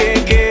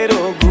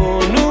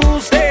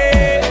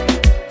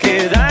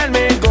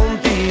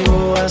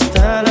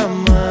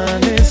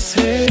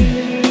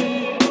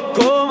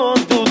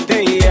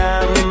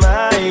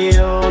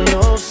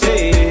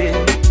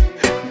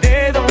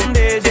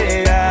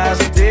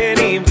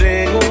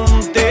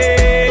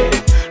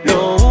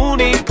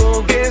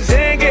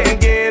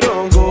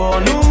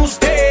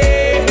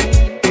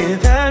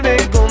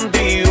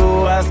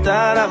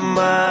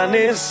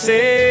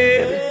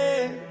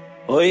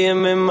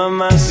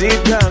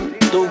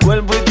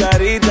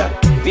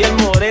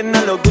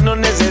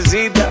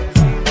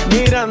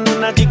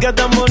chica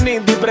tan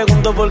bonita y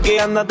pregunto por qué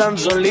anda tan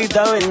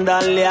solita. Ven,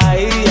 dale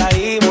ahí,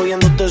 ahí,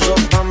 moviéndote eso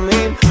pa'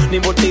 mí. Ni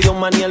por ti, Dios,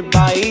 ni el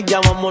país. Ya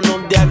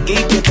vámonos de aquí,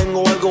 que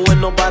tengo algo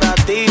bueno para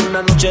ti.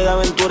 Una noche de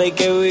aventura hay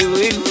que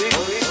vivir.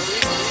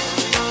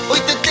 Hoy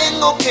te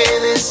tengo que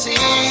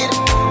decir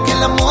que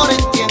el amor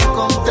en ti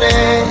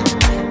encontré.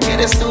 Que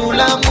eres tú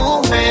la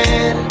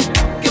mujer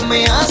que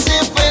me hace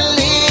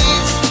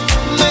feliz,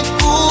 me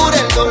cura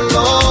el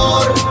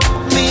dolor.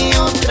 Mi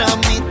otra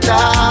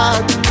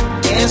mitad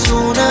es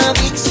una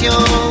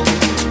adicción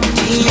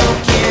y yo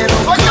quiero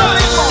más.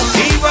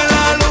 Vivo en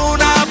la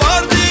luna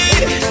por ti,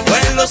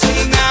 vuelo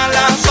sin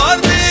alas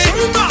por ti.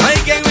 No hay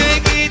quien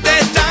me quite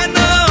esta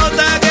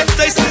nota que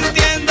estoy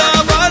sintiendo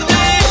por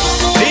ti.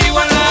 Vivo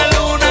en la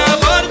luna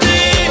por ti,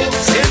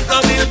 siento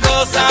mil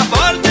cosas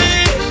por ti.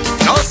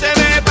 No se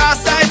me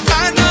pasa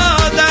esta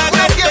nota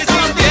que estoy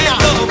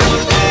sintiendo por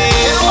ti.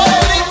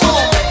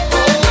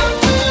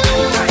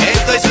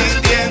 Estoy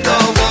sintiendo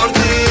por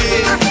ti.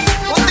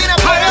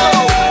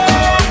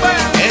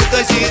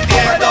 Estoy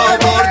sintiendo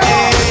por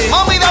ti.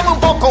 Mami, dame un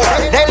poco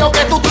de lo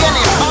que tú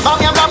tienes.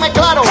 Mami, háblame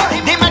claro,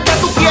 dime qué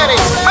tú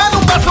quieres. Me da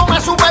un beso,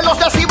 me sube los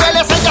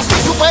decibeles. Ella es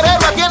mi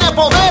superhéroe, tiene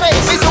poderes.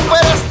 Mi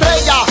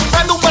superestrella,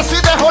 prende un beso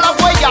y dejo la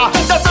huella.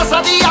 Desde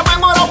ese día me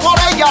muero por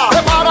ella.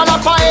 Prepara la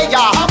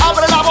paella,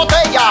 abre la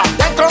botella.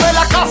 Dentro de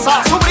la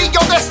casa, su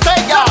brillo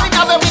destella. La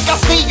reina de mi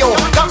castillo,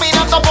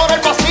 caminando por el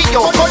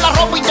pasillo. Con la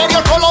ropa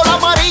interior color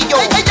amarillo.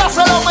 Ella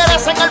se lo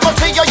merece en el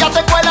bolsillo, ya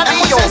tengo el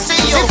anillo. Si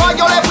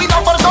fallo le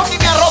pido perdón y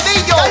me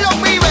arrodillo. ¿Qué lo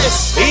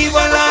vives? Vivo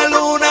en la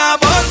luna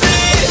por ti,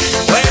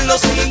 vuelo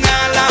sin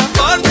alas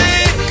por ti.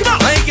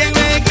 No hay quien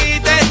me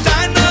quite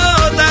esta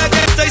nota que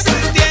estoy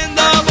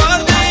sintiendo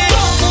por ti.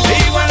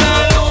 Vivo en la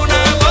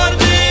luna por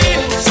ti,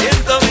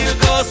 siento mil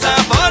cosas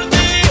por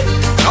ti.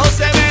 No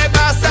se me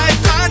pasa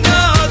esta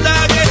nota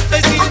que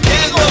estoy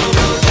sintiendo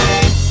por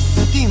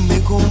ti.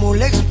 Dime cómo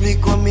le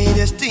explico a mi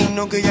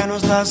destino que ya no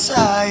estás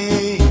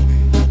ahí.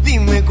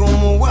 Dime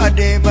cómo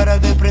haré para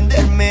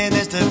desprenderme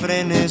de este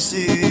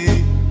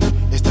frenesí.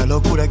 Esta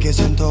locura que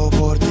siento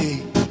por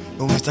ti,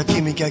 con esta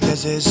química que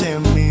haces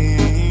en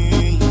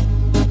mí.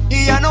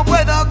 Y ya no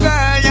puedo,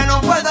 girl, ya no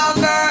puedo,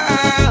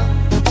 girl.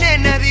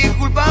 Nena,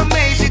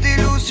 discúlpame si te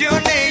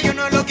ilusioné, yo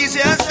no lo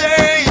quise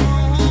hacer.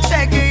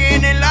 Sé que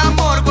en el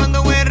amor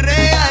cuando es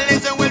real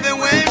se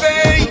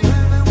vuelve.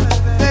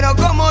 Pero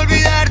cómo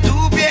olvidar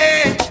tu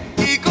piel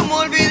y cómo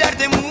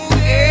olvidarte,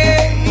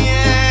 mujer.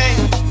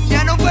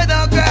 Ya no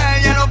puedo,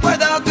 girl, ya no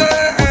puedo, girl.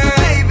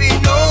 Baby,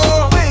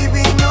 no,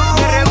 baby, no.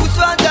 Me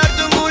rehúso a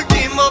darte un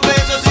último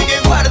beso, así que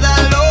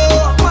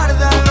guárdalo,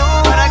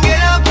 guárdalo. Para que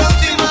la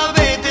próxima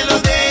vez te lo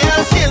dé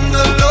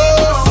haciéndolo,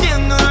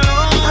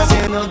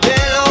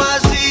 haciéndotelo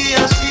así,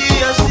 así,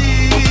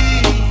 así.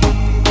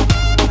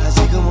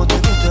 Así como te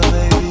gusta,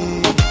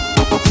 baby.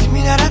 Sin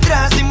mirar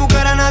atrás, sin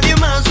buscar a nadie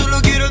más,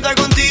 solo quiero estar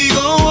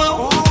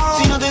contigo.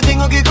 Si no te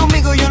tengo aquí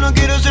conmigo, yo no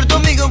quiero ser tu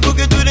amigo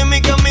porque tú eres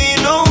mi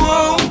camino.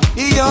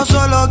 Y yo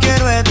solo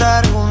quiero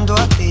estar junto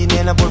a ti,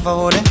 nena, por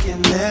favor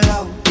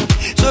entiéndelo.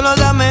 Solo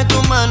dame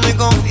tu mano y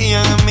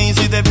confía en mí.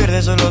 Si te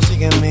pierdes, solo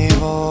sigue mi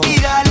voz. Y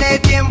dale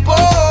tiempo,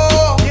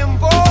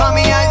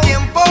 mami, al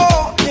tiempo.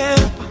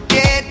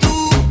 Que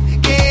tú,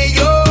 que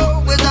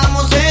yo, pues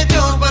estamos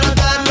hechos para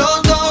estar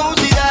los dos.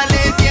 Y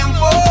dale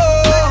tiempo,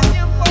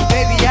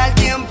 baby, al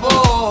tiempo.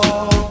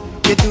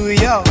 Que tú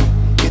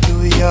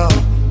y yo,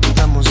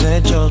 estamos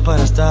hechos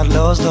para estar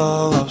los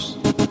dos.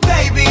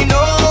 Baby,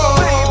 no,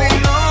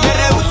 me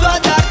rehúso a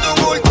darte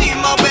un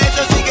último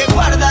beso, así que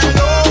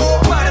guárdalo,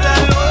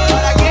 guárdalo.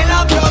 Para que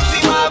la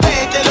próxima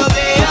vez te lo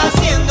dé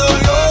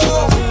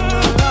haciéndolo,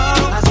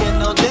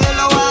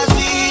 haciéndotelo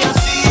así,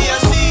 así,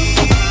 así.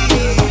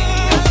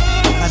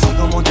 Así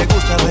como te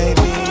gusta,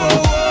 baby.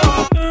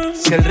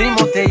 Si el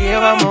ritmo te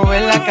lleva a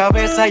mover la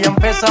cabeza, ya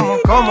empezamos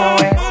como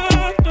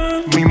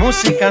es. Mi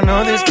música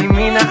no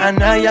discrimina a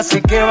nadie,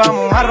 así que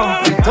vamos a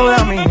romper.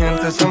 Toda mi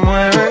gente se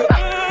mueve,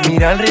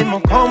 mira el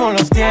ritmo como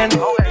los tiene.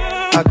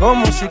 Hago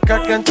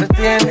música que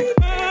entretiene.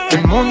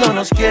 El mundo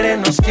nos quiere,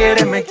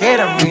 me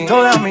quiere a mí.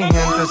 Toda mi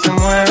gente se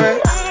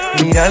mueve,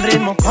 mira el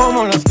ritmo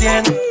como los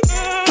tiene.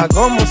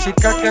 Hago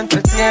música que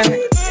entretiene.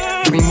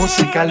 Mi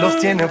música los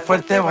tiene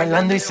fuerte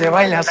bailando y se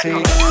baila así.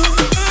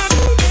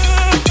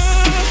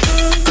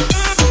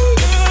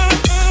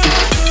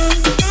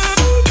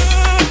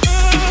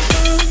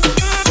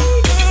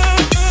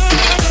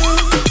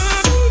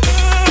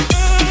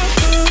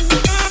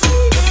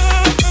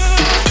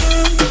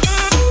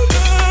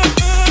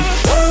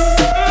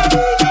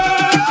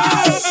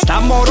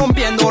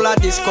 La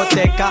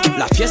discoteca,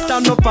 la fiesta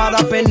no para,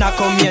 apenas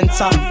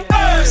comienza.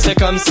 C'est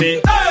comme si,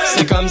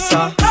 c'est comme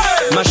ça,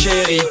 ma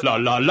chérie. La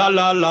la la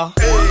la la.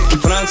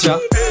 Francia,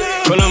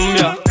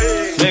 Colombia,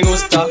 me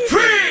gusta.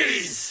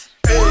 Freeze.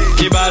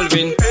 Y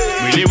Balvin,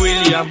 Willy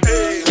William,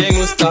 me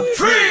gusta.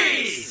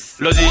 Freeze.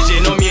 Los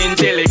DJ no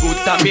mienten, le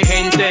gusta mi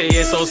gente y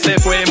eso se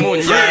fue muy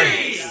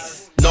bien.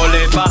 No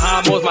le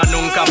bajamos, mas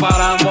nunca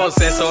paramos,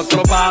 es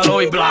otro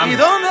palo y blanco. ¿Y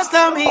dónde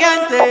está mi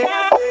gente?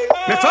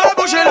 Me fue a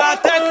bouger la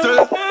tête.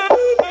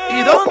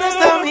 ¿Y dónde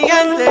está mi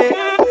gente?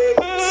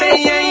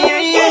 Say yeah, yeah.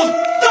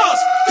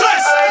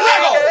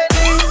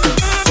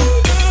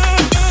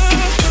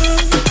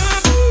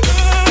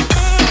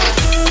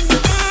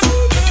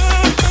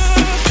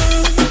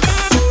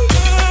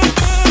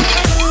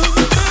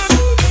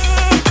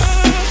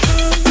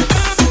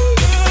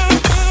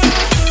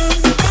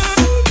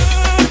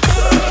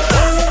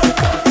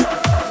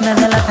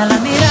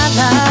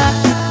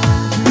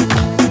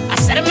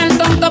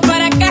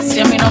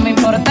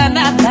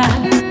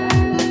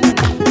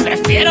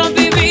 quiero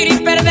vivir y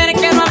perder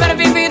que no haber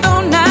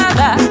vivido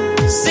nada.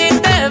 Si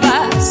te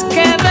vas,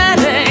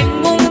 quedaré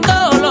en un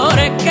dolor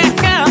que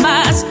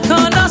jamás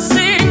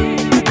conocí.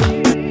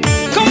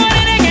 Como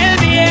arena en el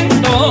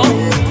viento,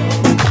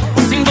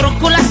 sin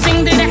brújula,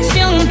 sin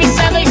dirección,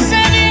 pisado y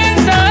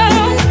sediento.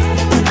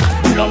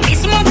 Lo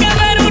mismo que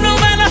ver un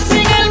humano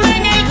sin alma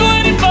en el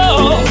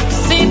cuerpo.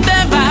 Si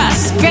te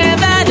vas,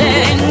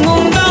 quedaré en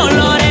un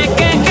dolor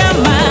que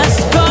jamás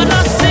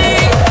conocí.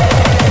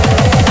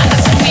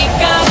 Andas en mi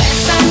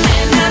cabeza,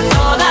 nena, a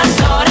todas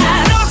horas.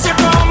 No sé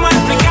cómo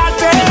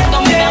explicarte.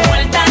 Dándome la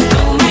vuelta,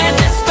 tú me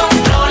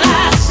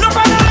descontrolas. No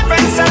paro de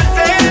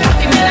pensarte.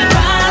 Y me la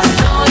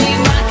paso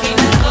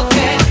imaginando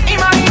que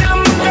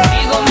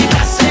contigo me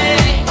casé.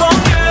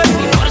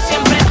 Y por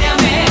siempre te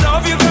amé.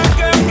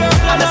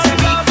 Andas en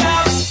mi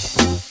cabeza.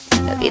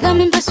 La vida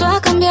me empezó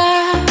a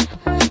cambiar.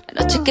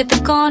 La noche que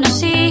te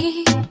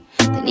conocí,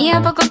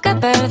 tenía poco que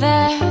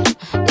perder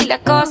y la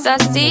cosa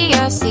sigue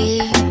así.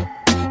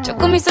 Yo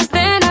con mis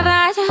sostén a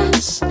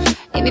rayas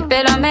y mi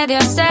pelo a medio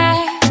se.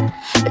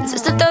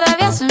 Pensaste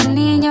todavía es un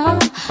niño,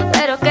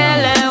 pero ¿qué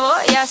le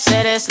voy a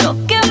hacer? Es lo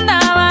que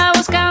andaba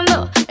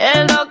buscando,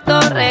 el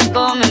doctor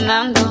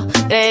recomendando.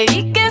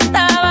 Creí que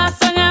estaba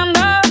soñando.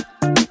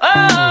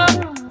 Oh,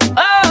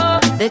 oh,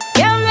 ¿de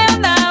qué me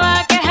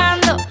andaba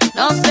quejando?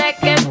 No sé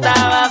qué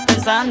estaba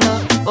pensando.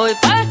 Voy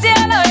pa'l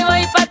cielo y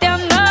voy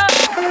pateando.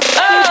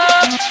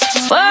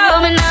 Oh, oh,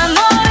 me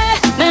enamoré,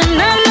 me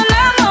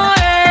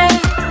enamoré.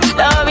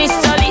 Lo vi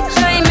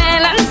solito y me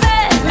lancé.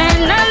 Me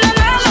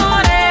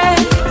enamoré,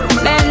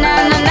 me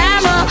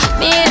enamoré.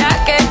 Mira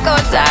qué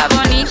cosa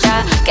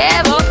bonita, qué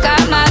boca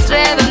más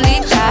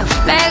redondita.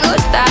 Me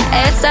gusta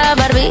esa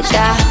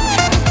barbita.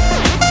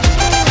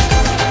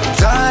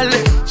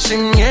 Dale,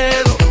 sin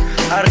miedo,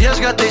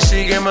 arriésgate y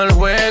sígueme el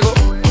juego.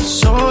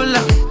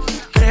 Sola,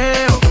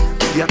 creo,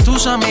 y a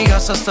tus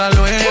amigas hasta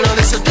luego. No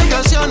des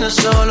explicaciones,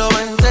 solo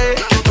vente.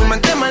 Que tu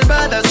mente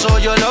malvada, eso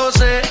yo lo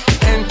sé.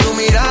 En tu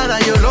mirada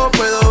yo lo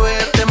puedo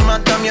ver. Te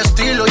mata mi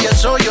estilo y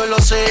eso yo lo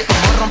sé.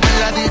 Como romper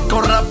la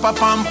disco, rapa,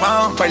 pam,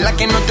 pam. Baila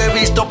que no te he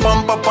visto,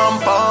 pam, pam, pam,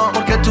 pam.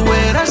 Porque tú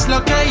eres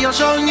lo que yo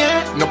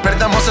soñé. No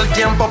perdamos el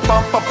tiempo,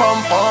 pam, pam,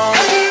 pam, pam.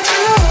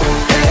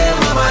 Hey,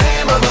 mama,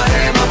 hey, mama,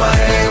 hey, mama,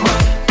 hey, mama.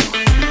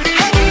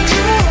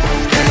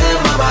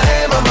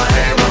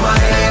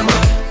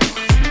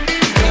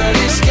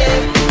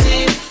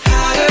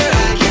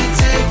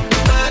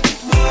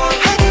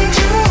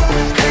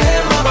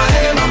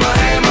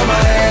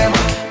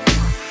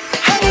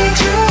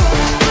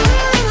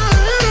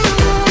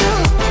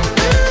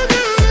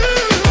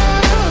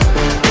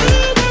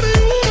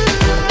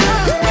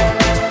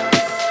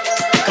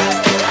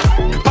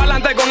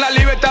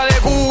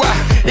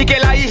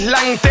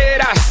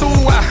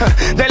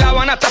 De La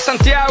Habana hasta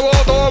Santiago,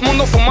 todo el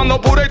mundo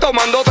fumando puro y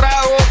tomando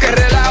trago. Que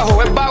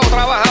relajo, el vago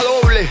trabaja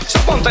doble. So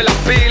ponte las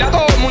pilas,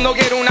 todo el mundo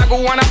quiere una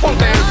cubana,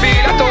 ponte en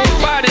fila. Todo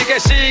un party que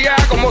siga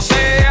como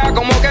sea,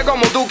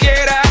 como tú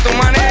quieras, a tu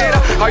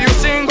manera. Hay un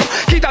single,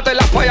 quítate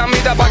las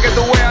payamitas pa' que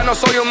tú veas. No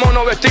soy un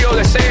mono vestido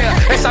de seda.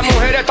 Esa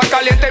mujer está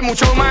caliente y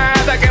mucho más.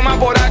 Te queman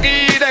por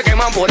aquí, te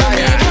queman por allá.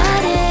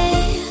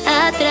 Miraré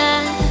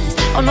atrás,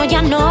 oh no,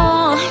 ya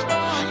no.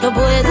 No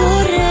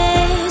puedo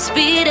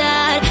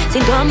respirar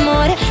sin tu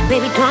amor,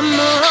 baby, tu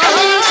amor. I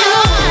need you.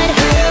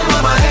 Hey,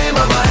 mama, hey,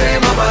 mama, hey,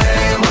 mama,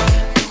 hey, mama.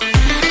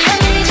 I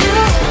need you.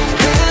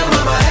 Hey,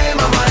 mama, hey,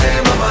 mama, hey,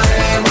 mama,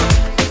 hey, mama.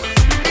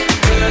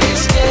 Girl,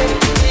 it's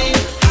getting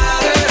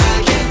hotter, I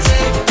can't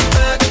take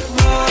much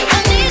more. I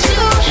need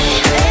you.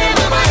 Hey,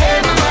 mama, hey,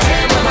 mama,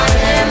 hey, mama,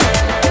 hey, mama.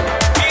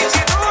 Y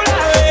si tú la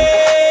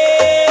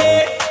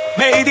ves,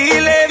 ve y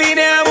dile,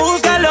 vine a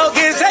buscar lo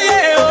que se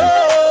llevó.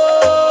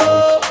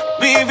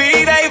 Mi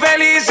vida y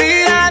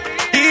felicidad.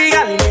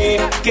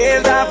 Díganle que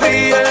está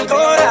frío el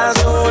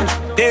corazón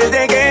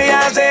desde que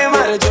ella se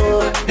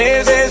marchó.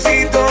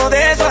 Necesito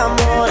de su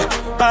amor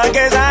pa'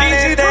 que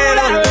sale de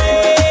la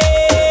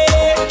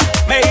vez.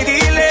 Ve y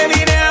dile,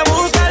 vine a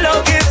buscar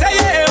lo que se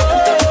llevó.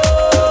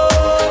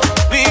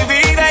 Mi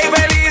vida y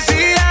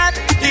felicidad.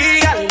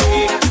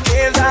 Díganle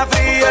que está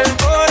frío el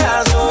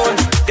corazón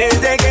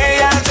desde que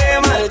ella se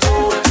marchó.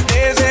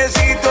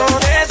 Necesito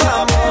de su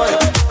amor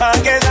pa'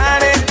 que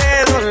sane este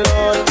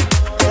dolor.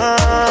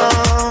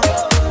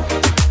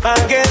 Pa'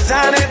 que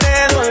sane este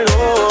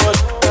dolor.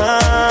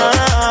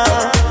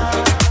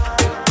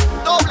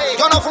 Doble,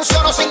 yo no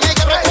funciono sin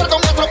ella, recuerdo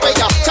me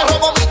atropella. Se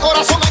robó mi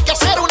corazón, hay que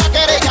hacer una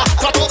querella.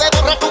 Trato de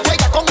borrar tu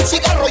huella con un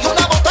cigarro y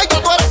una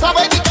botella. Tú eres la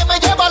baby que me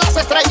lleva a las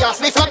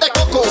estrellas. Mi flan de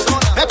coco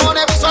me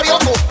pone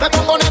visorioco. Me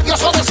pongo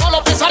nervioso de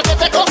solo pensar que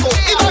te coco.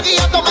 Y va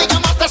guiando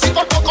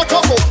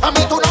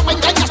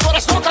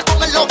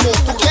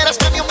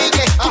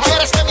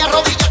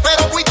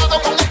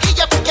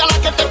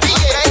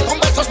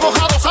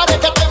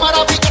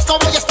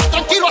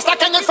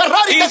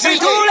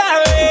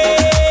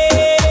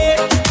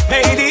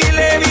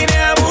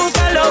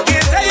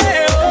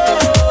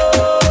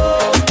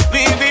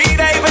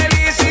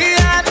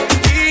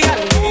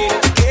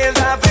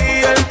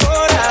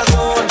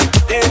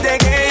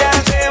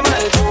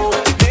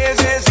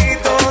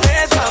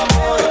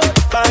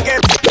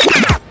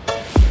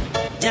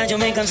yo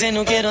me cansé,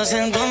 no quiero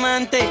ser tu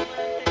amante.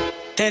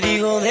 Te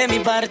digo de mi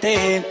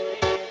parte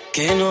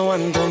que no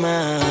aguanto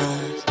más.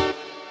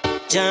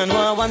 Ya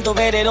no aguanto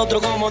ver el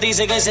otro como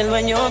dice que es el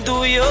dueño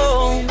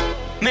tuyo.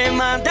 Me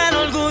mata el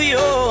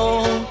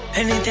orgullo,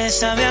 él ni te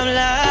sabe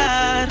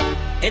hablar.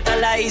 Esta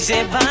la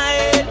hice pa'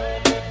 él.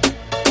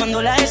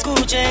 Cuando la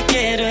escuche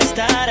quiero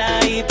estar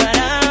ahí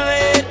para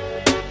ver.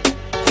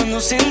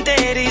 Cuando se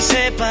entere y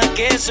sepa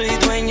que soy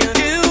dueño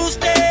de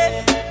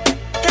usted.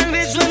 Tal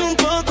vez suene un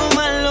poco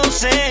mal, lo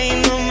sé, y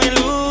no me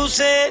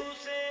luce.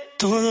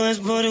 Todo es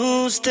por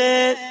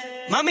usted.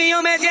 Mami,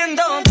 yo me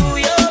siento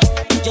tuyo.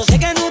 Yo sé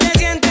que tú te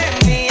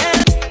sientes mía.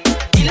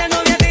 Y la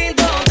novia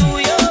siento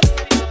tuyo.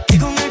 Y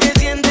con él te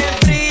sientes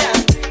fría.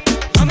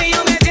 Mami,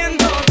 yo me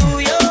siento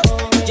tuyo.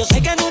 Yo sé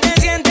que tú te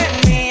sientes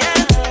mía.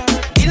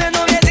 Y la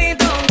novia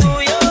siento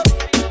tuyo.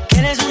 Que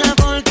eres una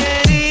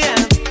porquería.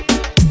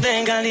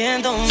 Te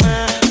caliento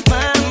más,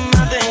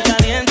 mamá, te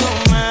caliento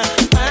más.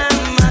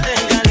 Mamá, te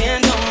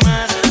caliento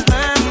más.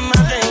 Mamá,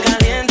 te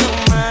caliento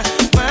más.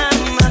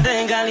 Mamá,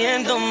 te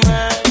caliento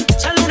más.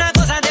 Solo una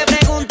cosa te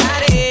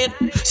preguntaré.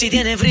 Si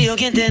tienes frío,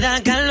 ¿quién te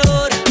da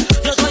calor?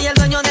 Yo soy el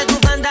dueño de tu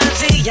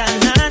fantasía.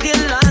 Nadie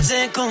lo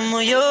hace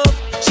como yo.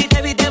 Si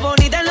te viste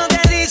bonita no te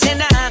dice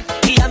nada.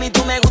 Y a mí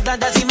tú me gustas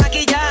andar sin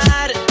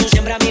maquillar. Tú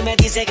siempre a mí me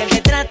dices que el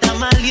que trata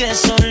mal y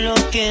eso lo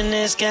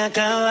tienes que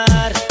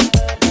acabar.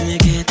 Dime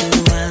qué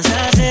tú vas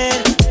a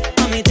hacer.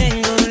 A mí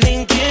tengo la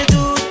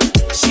inquietud.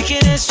 Si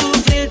quieres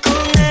sufrir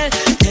con él,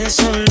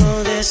 eso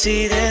lo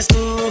decides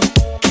tú.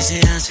 Que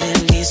seas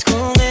feliz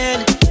con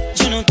él.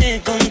 Yo no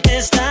te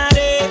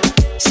contestaré.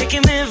 Sé que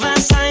me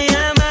vas a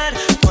llamar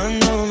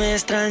cuando me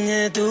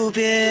extrañe tu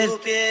piel.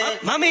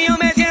 Mami, yo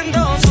me siento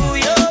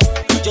tuyo.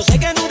 Yo sé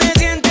que tú te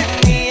sientes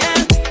mía.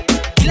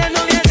 Y la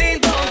novia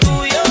siento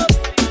tuyo.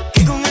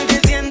 Que con él te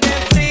sientes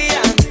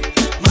fría.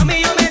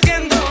 Mami, yo me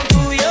siento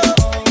tuyo.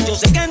 Yo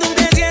sé que tú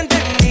te sientes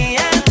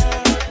mía.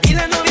 Y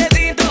la novia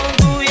siento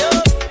tuyo.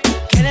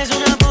 Que eres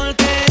una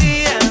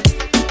porquería.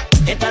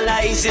 Esta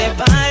la hice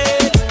pa'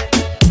 él.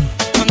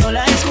 Cuando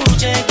la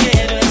escuche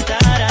quiero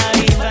estar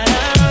ahí para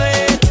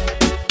ver.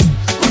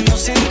 Cuando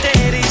se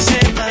entere y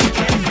sepa que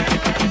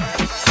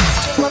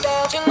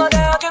chingodeo,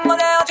 chingodeo,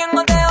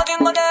 chingodeo,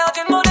 chingodeo,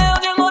 chingodeo,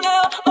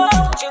 chingodeo,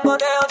 oh,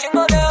 chingodeo,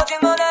 chingodeo,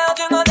 chingodeo,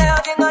 chingodeo,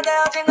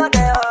 chingodeo,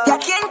 chingodeo. ¿Y a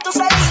quién tú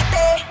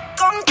saliste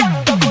con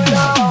tanto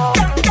culo?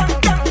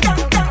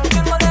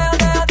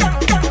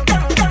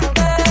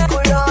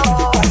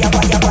 Vaya,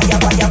 vaya, vaya,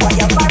 vaya,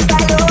 vaya,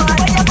 pantalón.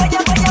 Vaya, vaya,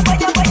 vaya,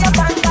 vaya, vaya,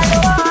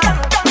 pantalón.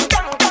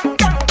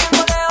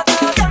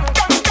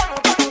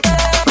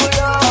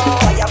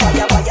 Vaya,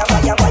 vaya, vaya, vaya,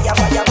 vaya, vaya, vaya,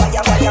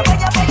 vaya, vaya,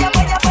 vaya,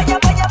 vaya, vaya,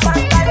 vaya,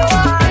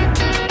 pantalón.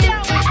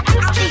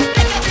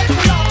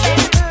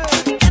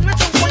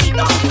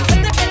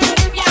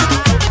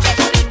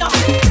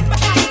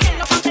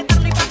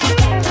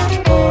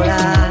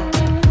 Hola,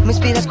 me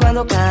inspiras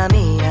cuando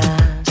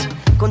caminas,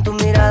 con tu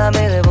mirada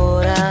me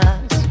devoras.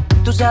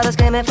 Tú sabes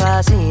que me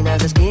fascinas,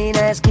 de esquina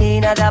a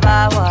esquina, de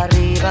abajo a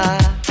arriba.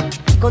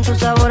 Con tu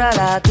sabor a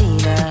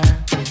latina,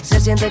 se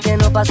siente que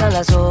no pasan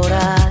las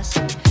horas.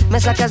 Me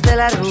sacas de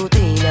la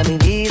rutina, mi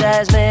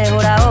vida es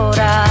mejor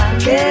ahora.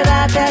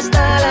 Quédate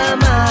hasta el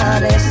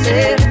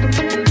amanecer,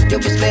 yo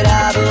que he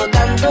esperado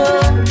tanto,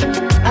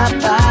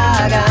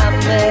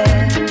 apágame.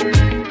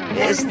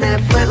 Este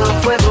fuego,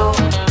 fuego,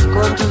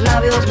 con tus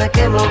labios me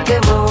quemo,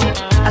 quemo.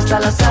 Hasta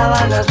las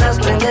sábanas las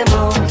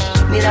prendemos.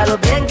 Mira lo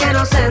bien que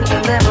nos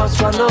entendemos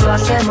cuando lo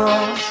hacemos.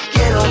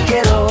 Quiero,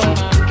 quiero,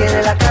 que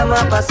de la cama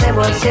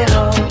pasemos al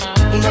cielo.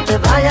 Y no te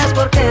vayas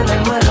porque me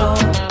muero.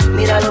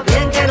 Mira lo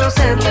bien que nos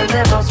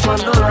entendemos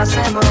cuando lo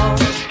hacemos.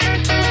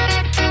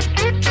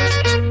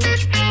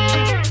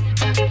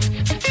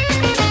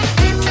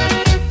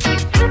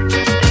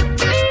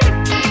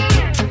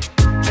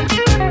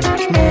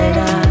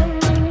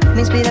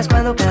 Me inspiras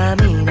cuando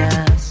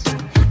caminas,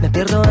 me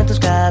pierdo en tus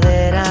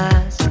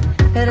caderas.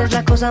 Eres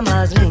la cosa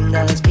más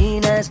linda, de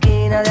esquina a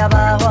esquina, de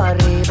abajo a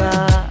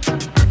arriba.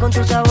 Con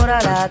tu sabor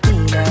a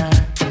latina,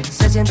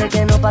 se siente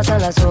que no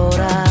pasan las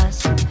horas.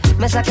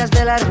 Me sacas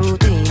de la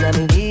rutina,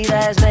 mi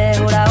vida es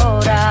mejor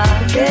ahora.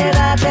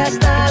 Quédate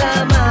hasta el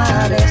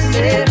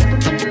amanecer,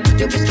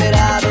 yo que he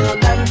esperado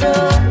tanto,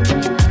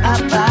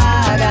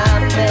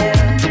 apágame.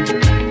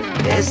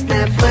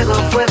 Este fuego,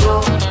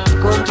 fuego,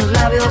 con tus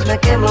labios me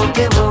quemo,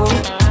 quemo.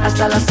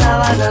 Hasta las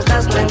sábanas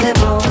las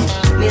prendemos.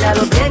 Mira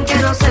lo bien que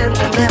nos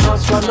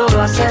entendemos cuando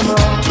lo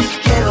hacemos.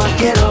 Quiero,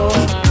 quiero,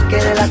 que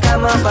de la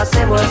cama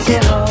pasemos al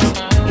cielo.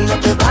 Y no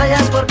te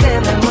vayas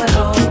porque me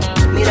muero.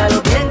 Mira lo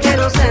bien que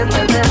nos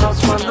entendemos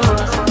cuando lo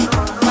hacemos.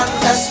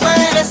 Fantasma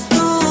eres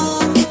tú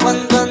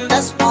cuando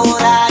andas por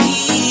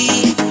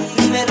ahí.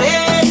 Ni me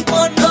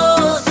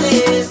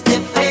reconoces de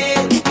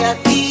frente a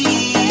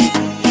ti.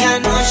 Y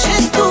anoche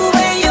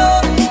estuve yo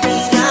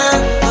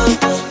mirando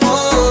tus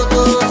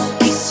fotos.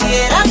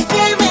 Quisiera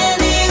que me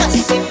digas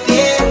si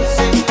piensas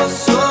en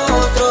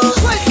nosotros.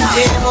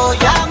 Llevo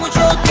ya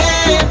mucho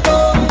tiempo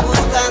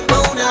buscando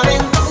una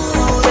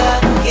aventura.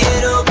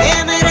 Quiero que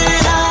me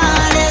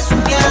regales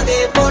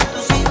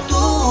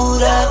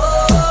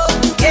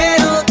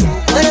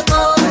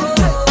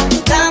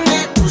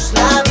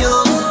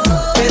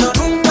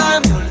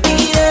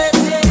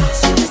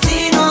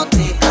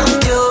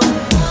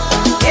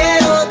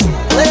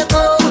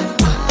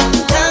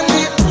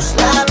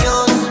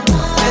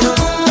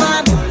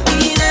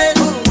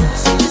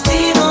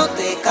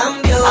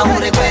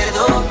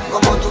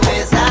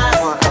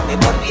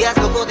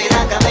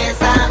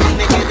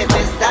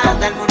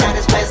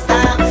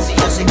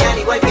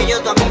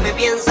me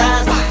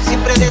piensas.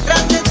 Siempre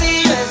detrás de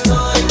ti yo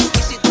estoy.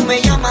 Y si tú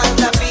me llamas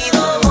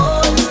rápido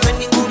voy. No hay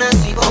ninguna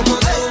así como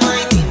tú,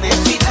 May. Dime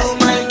si tú,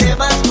 May, te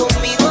vas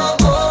conmigo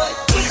hoy.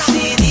 Y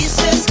si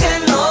dices que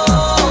no,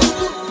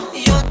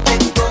 yo te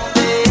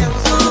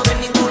convenzo. No hay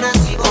ninguna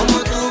así como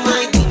tú,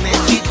 May. Dime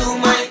si tú,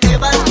 May, te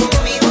vas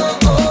conmigo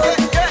hoy.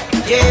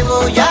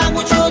 Llevo ya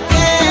mucho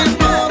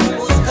tiempo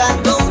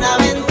buscando una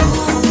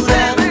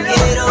aventura.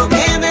 Quiero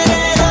que me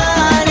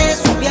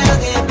regales un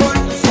viaje por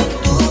tu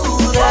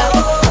cintura.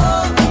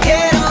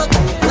 Quiero tu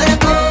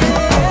cuerpo,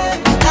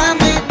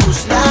 dame tus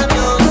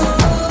labios,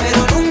 pero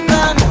nunca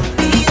me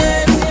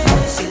olvides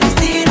si el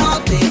destino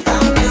te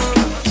cambió.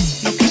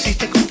 No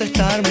quisiste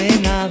contestarme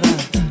nada,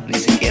 ni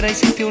siquiera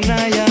hiciste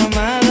una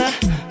llamada.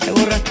 Me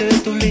borraste de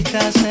tus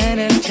listas en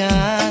el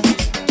chat.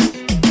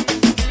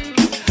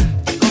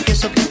 Te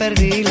confieso que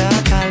perdí la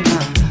calma.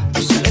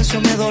 Tu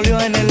silencio me dolió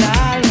en el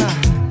alma.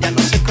 Ya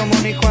no sé cómo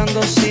ni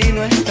cuándo si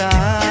no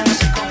estás.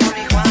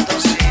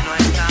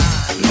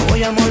 No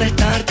voy a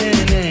molestarte,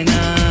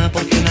 nena,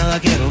 porque nada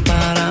quiero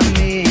para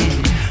mí.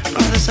 No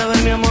has de saber,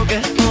 mi amor, que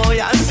estoy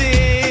así,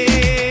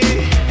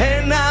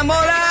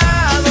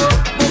 enamorado,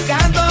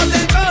 buscándote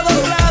en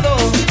todos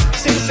lados,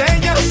 sin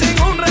señas, sin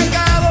un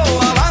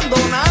recado,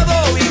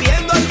 abandonado,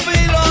 viviendo al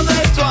filo de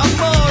tu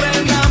amor.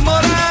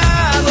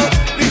 Enamorado,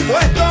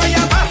 dispuesto y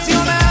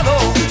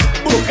apasionado,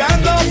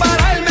 buscando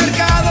para el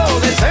mercado,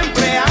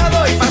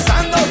 desempleado y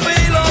pasando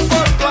filo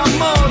por tu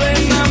amor.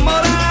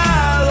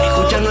 Enamorado.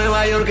 Escucha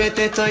Nueva York que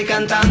te estoy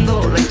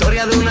cantando la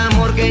historia de un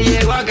amor que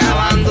llegó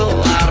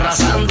acabando,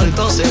 arrasando y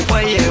todo se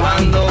fue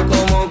llevando,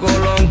 como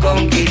Colón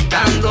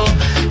conquistando.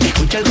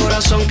 Escucha el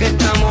corazón que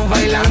estamos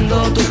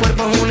bailando, tu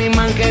cuerpo es un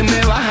imán que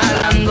me va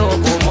jalando,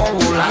 como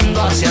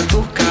volando hacia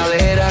tus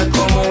caderas,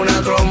 como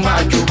una tromba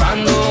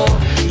chupando.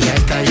 Ya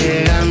está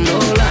llegando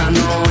la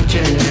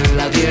noche en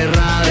la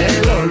tierra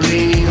del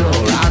olvido,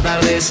 la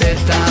tarde se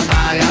está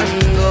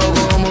apagando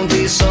como un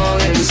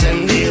tizón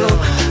encendido.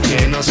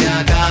 Que no se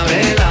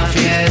acabe la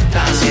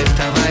fiesta si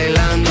estás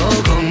bailando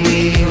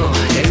conmigo,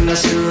 en la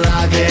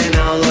ciudad que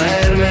no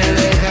duerme,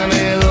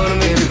 déjame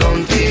dormir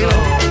contigo.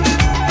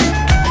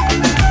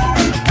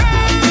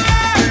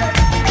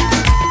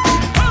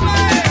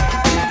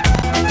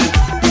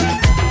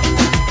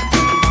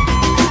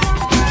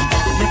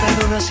 Me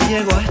perdonas si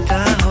llego a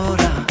esta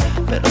hora,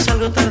 pero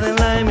salgo tarde en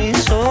la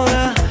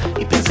emisora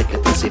y pensé que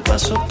tal si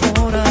paso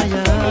por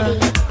allá.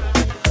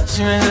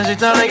 Si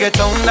necesitas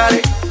reggaetón,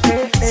 dale.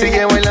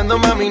 Sigue bailando,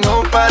 mami,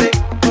 no pare.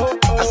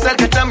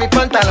 Acércate a mi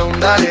pantalón,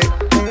 dale.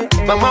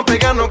 Vamos a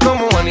pegarnos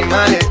como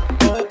animales.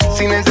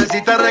 Si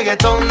necesitas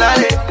reggaetón,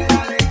 dale.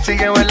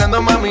 Sigue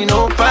bailando, mami,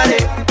 no pare.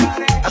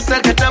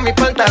 Acércate a mi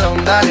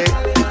pantalón, dale.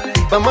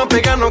 Vamos a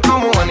pegarnos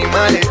como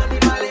animales.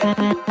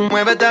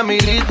 Muévete a mi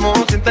ritmo,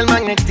 siente el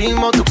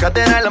magnetismo. Tu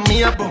cadera es la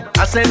mía,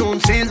 hacen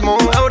un sismo.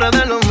 Ahora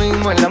da lo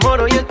mismo, el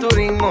amor y el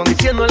turismo.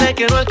 Diciéndole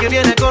que no al que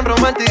viene con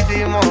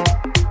romanticismo.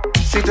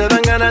 Si te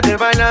dan ganas de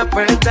bailar,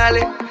 pues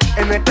dale.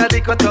 En nuestra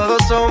disco todos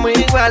somos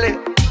iguales.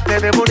 Te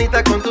ves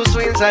bonita con tu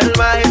swing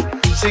salvaje.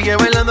 Sigue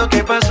bailando,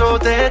 ¿qué pasó?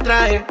 Te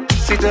traje.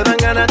 Si te dan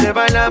ganas de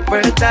bailar,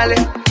 pues dale.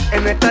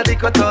 En nuestra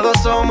disco todos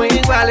somos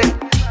iguales.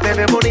 Te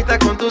ves bonita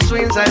con tu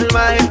swing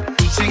salvaje.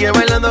 Sigue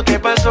bailando, ¿qué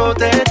pasó?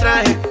 Te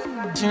traje.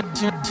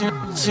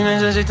 Si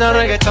necesitas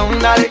reggaetón,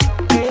 dale.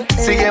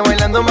 Sigue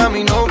bailando,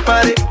 mami, no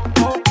pare.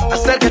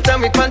 Acércate a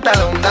mi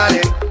pantalón,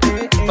 dale.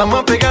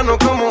 Vamos a pegarnos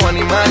como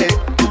animales.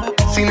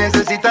 Si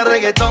necesitas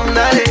reggaetón,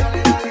 dale.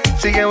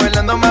 Sigue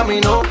bailando, mami,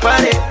 no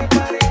pare.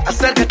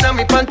 Acércate a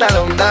mi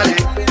pantalón, dale.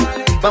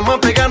 Vamos a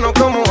pegarnos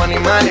como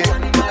animales.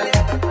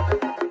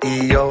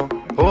 Y yo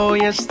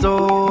hoy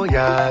estoy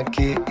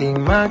aquí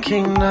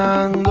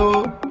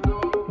imaginando.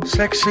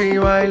 Sexy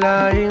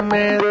baila y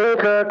me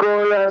deja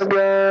con las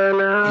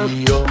ganas.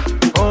 Y yo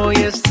hoy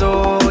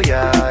estoy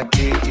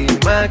aquí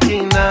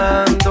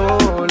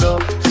imaginándolo.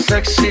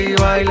 Sexy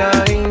baila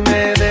y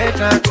me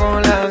deja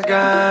con las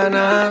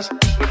ganas.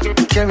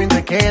 Qué bien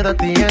te queda a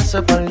ti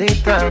esa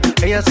faldita.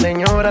 Ella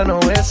señora, no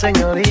es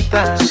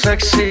señorita.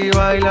 Sexy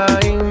baila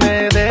y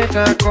me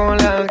deja con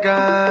las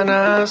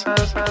ganas.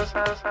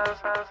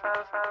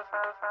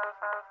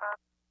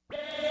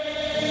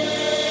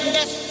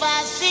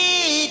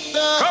 Despacito,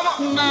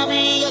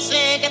 mami, yo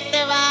sé que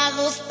te va a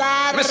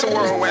gustar.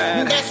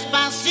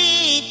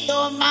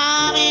 Despacito,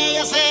 mami,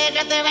 yo sé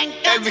que te va a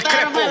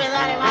encantar. Mueve,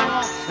 dale,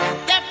 vamos.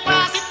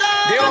 Despacito,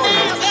 mami,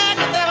 yo sé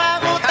que te va a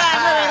gustar.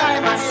 Mueve,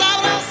 dale, más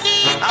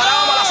sabrosito. Ahora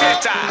vamos a la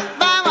fiesta.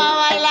 Vamos a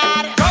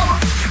bailar.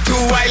 Tú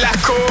bailas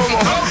como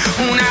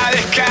una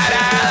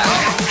descarada.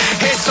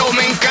 Eso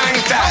me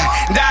encanta.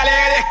 Dale,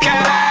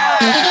 descarada.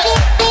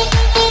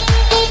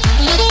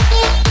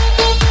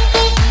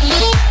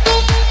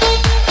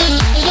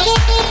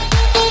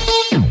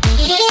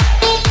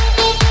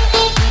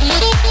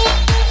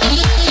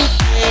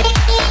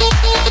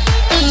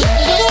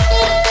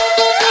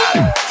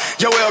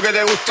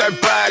 le gusta el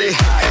party.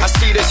 I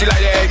see that she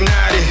like to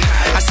ignite it.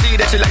 I see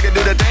that you like to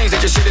do the things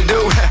that you shouldn't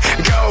do.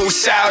 Go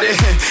shout it.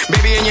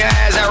 Baby, in your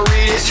eyes, I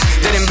read it.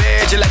 Then in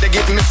bed, you like to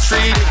get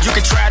mistreated. You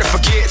can try to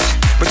forget,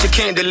 but you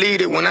can't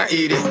delete it when I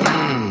eat it.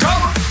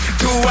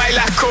 Tú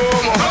bailas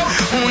como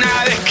una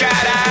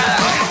descarada.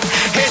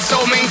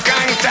 Eso me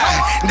encanta.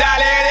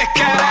 Dale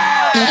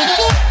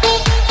descarada.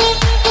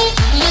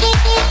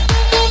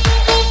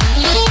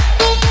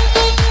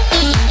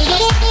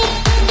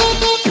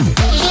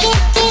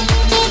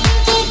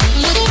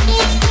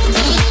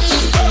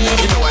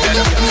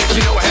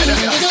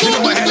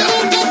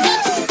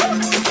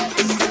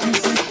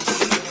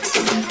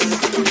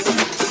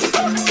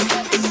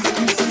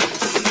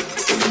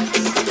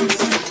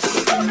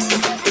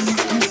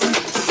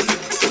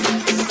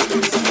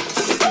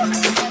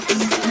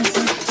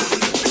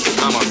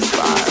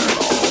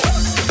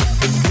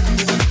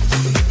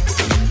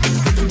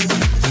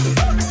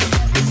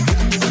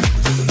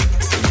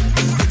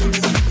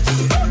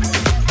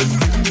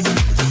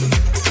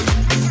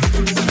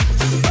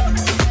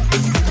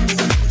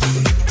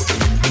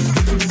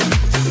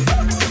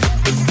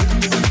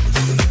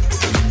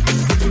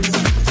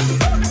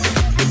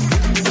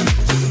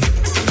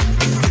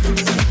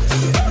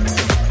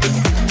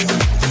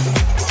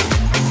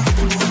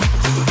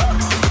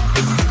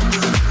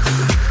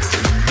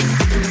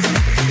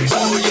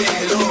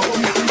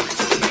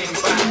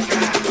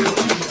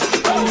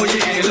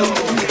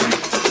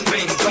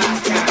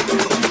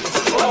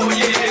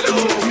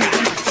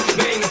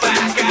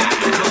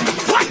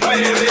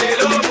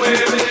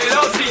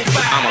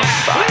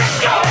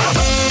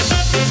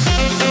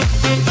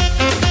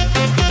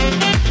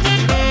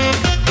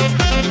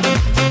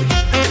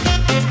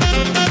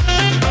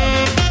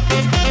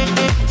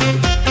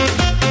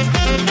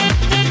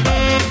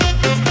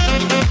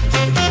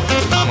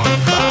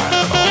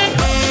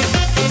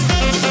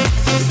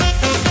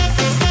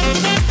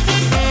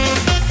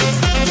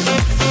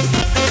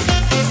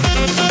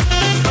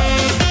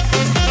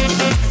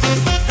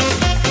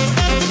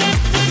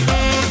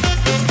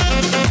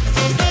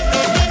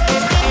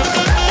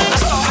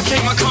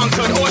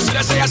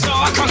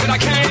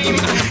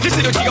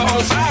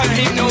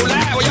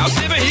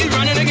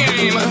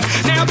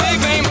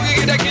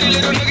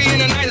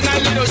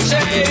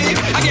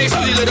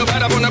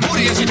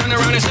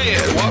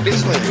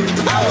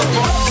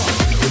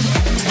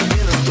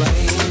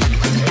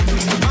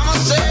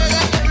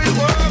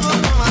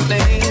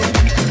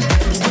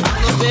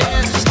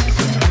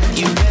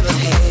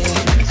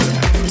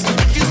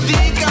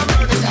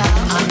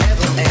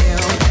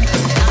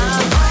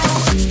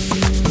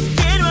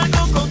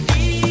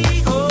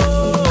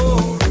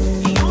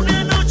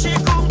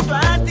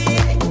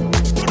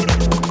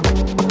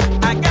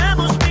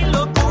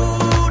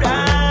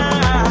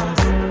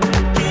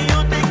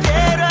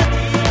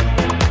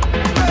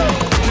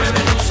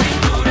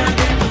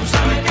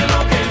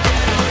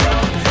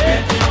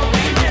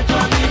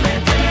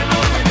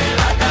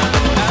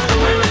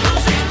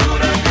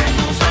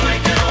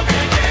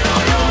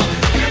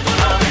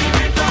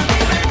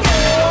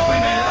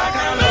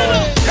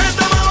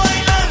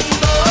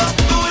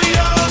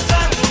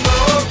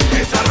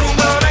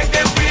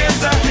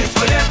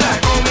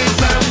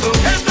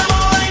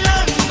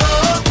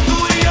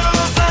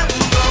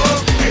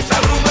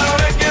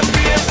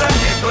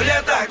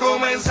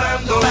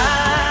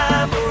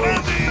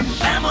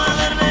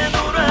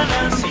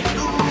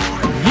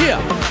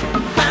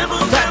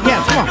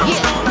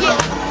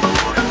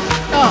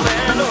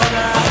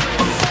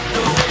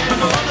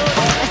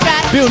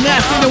 Bill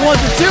Nasty and the ones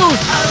and twos.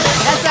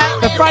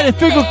 The Friday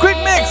Fickle Quick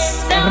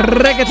Mix.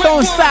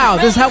 Reggaeton style.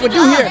 This is how we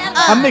do here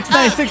on Mix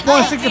 96.6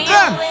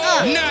 FM.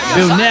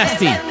 Bill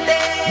Nasty.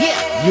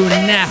 You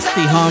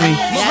nasty, homie.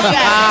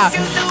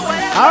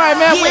 All right,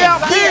 man. We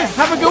out. Peace.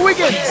 Have a good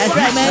weekend. That's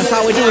right, man. That's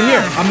how we do it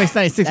here on Mix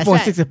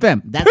 96.6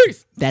 FM.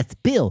 Peace. That's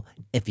Bill.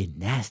 If you're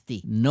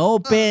nasty. No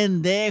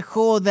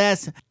pendejo.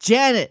 That's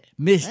Janet.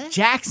 Miss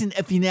Jackson.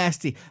 If you're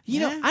nasty.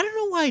 You know, I don't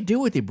know why I do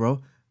with it,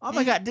 bro. Oh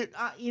my God, dude!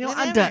 You know,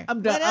 Whatever.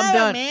 I'm done. Whatever, I'm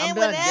done. man. I'm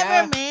done.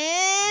 Whatever,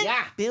 man.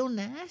 Yeah. Bill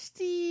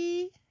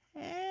Nasty.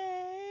 Yeah.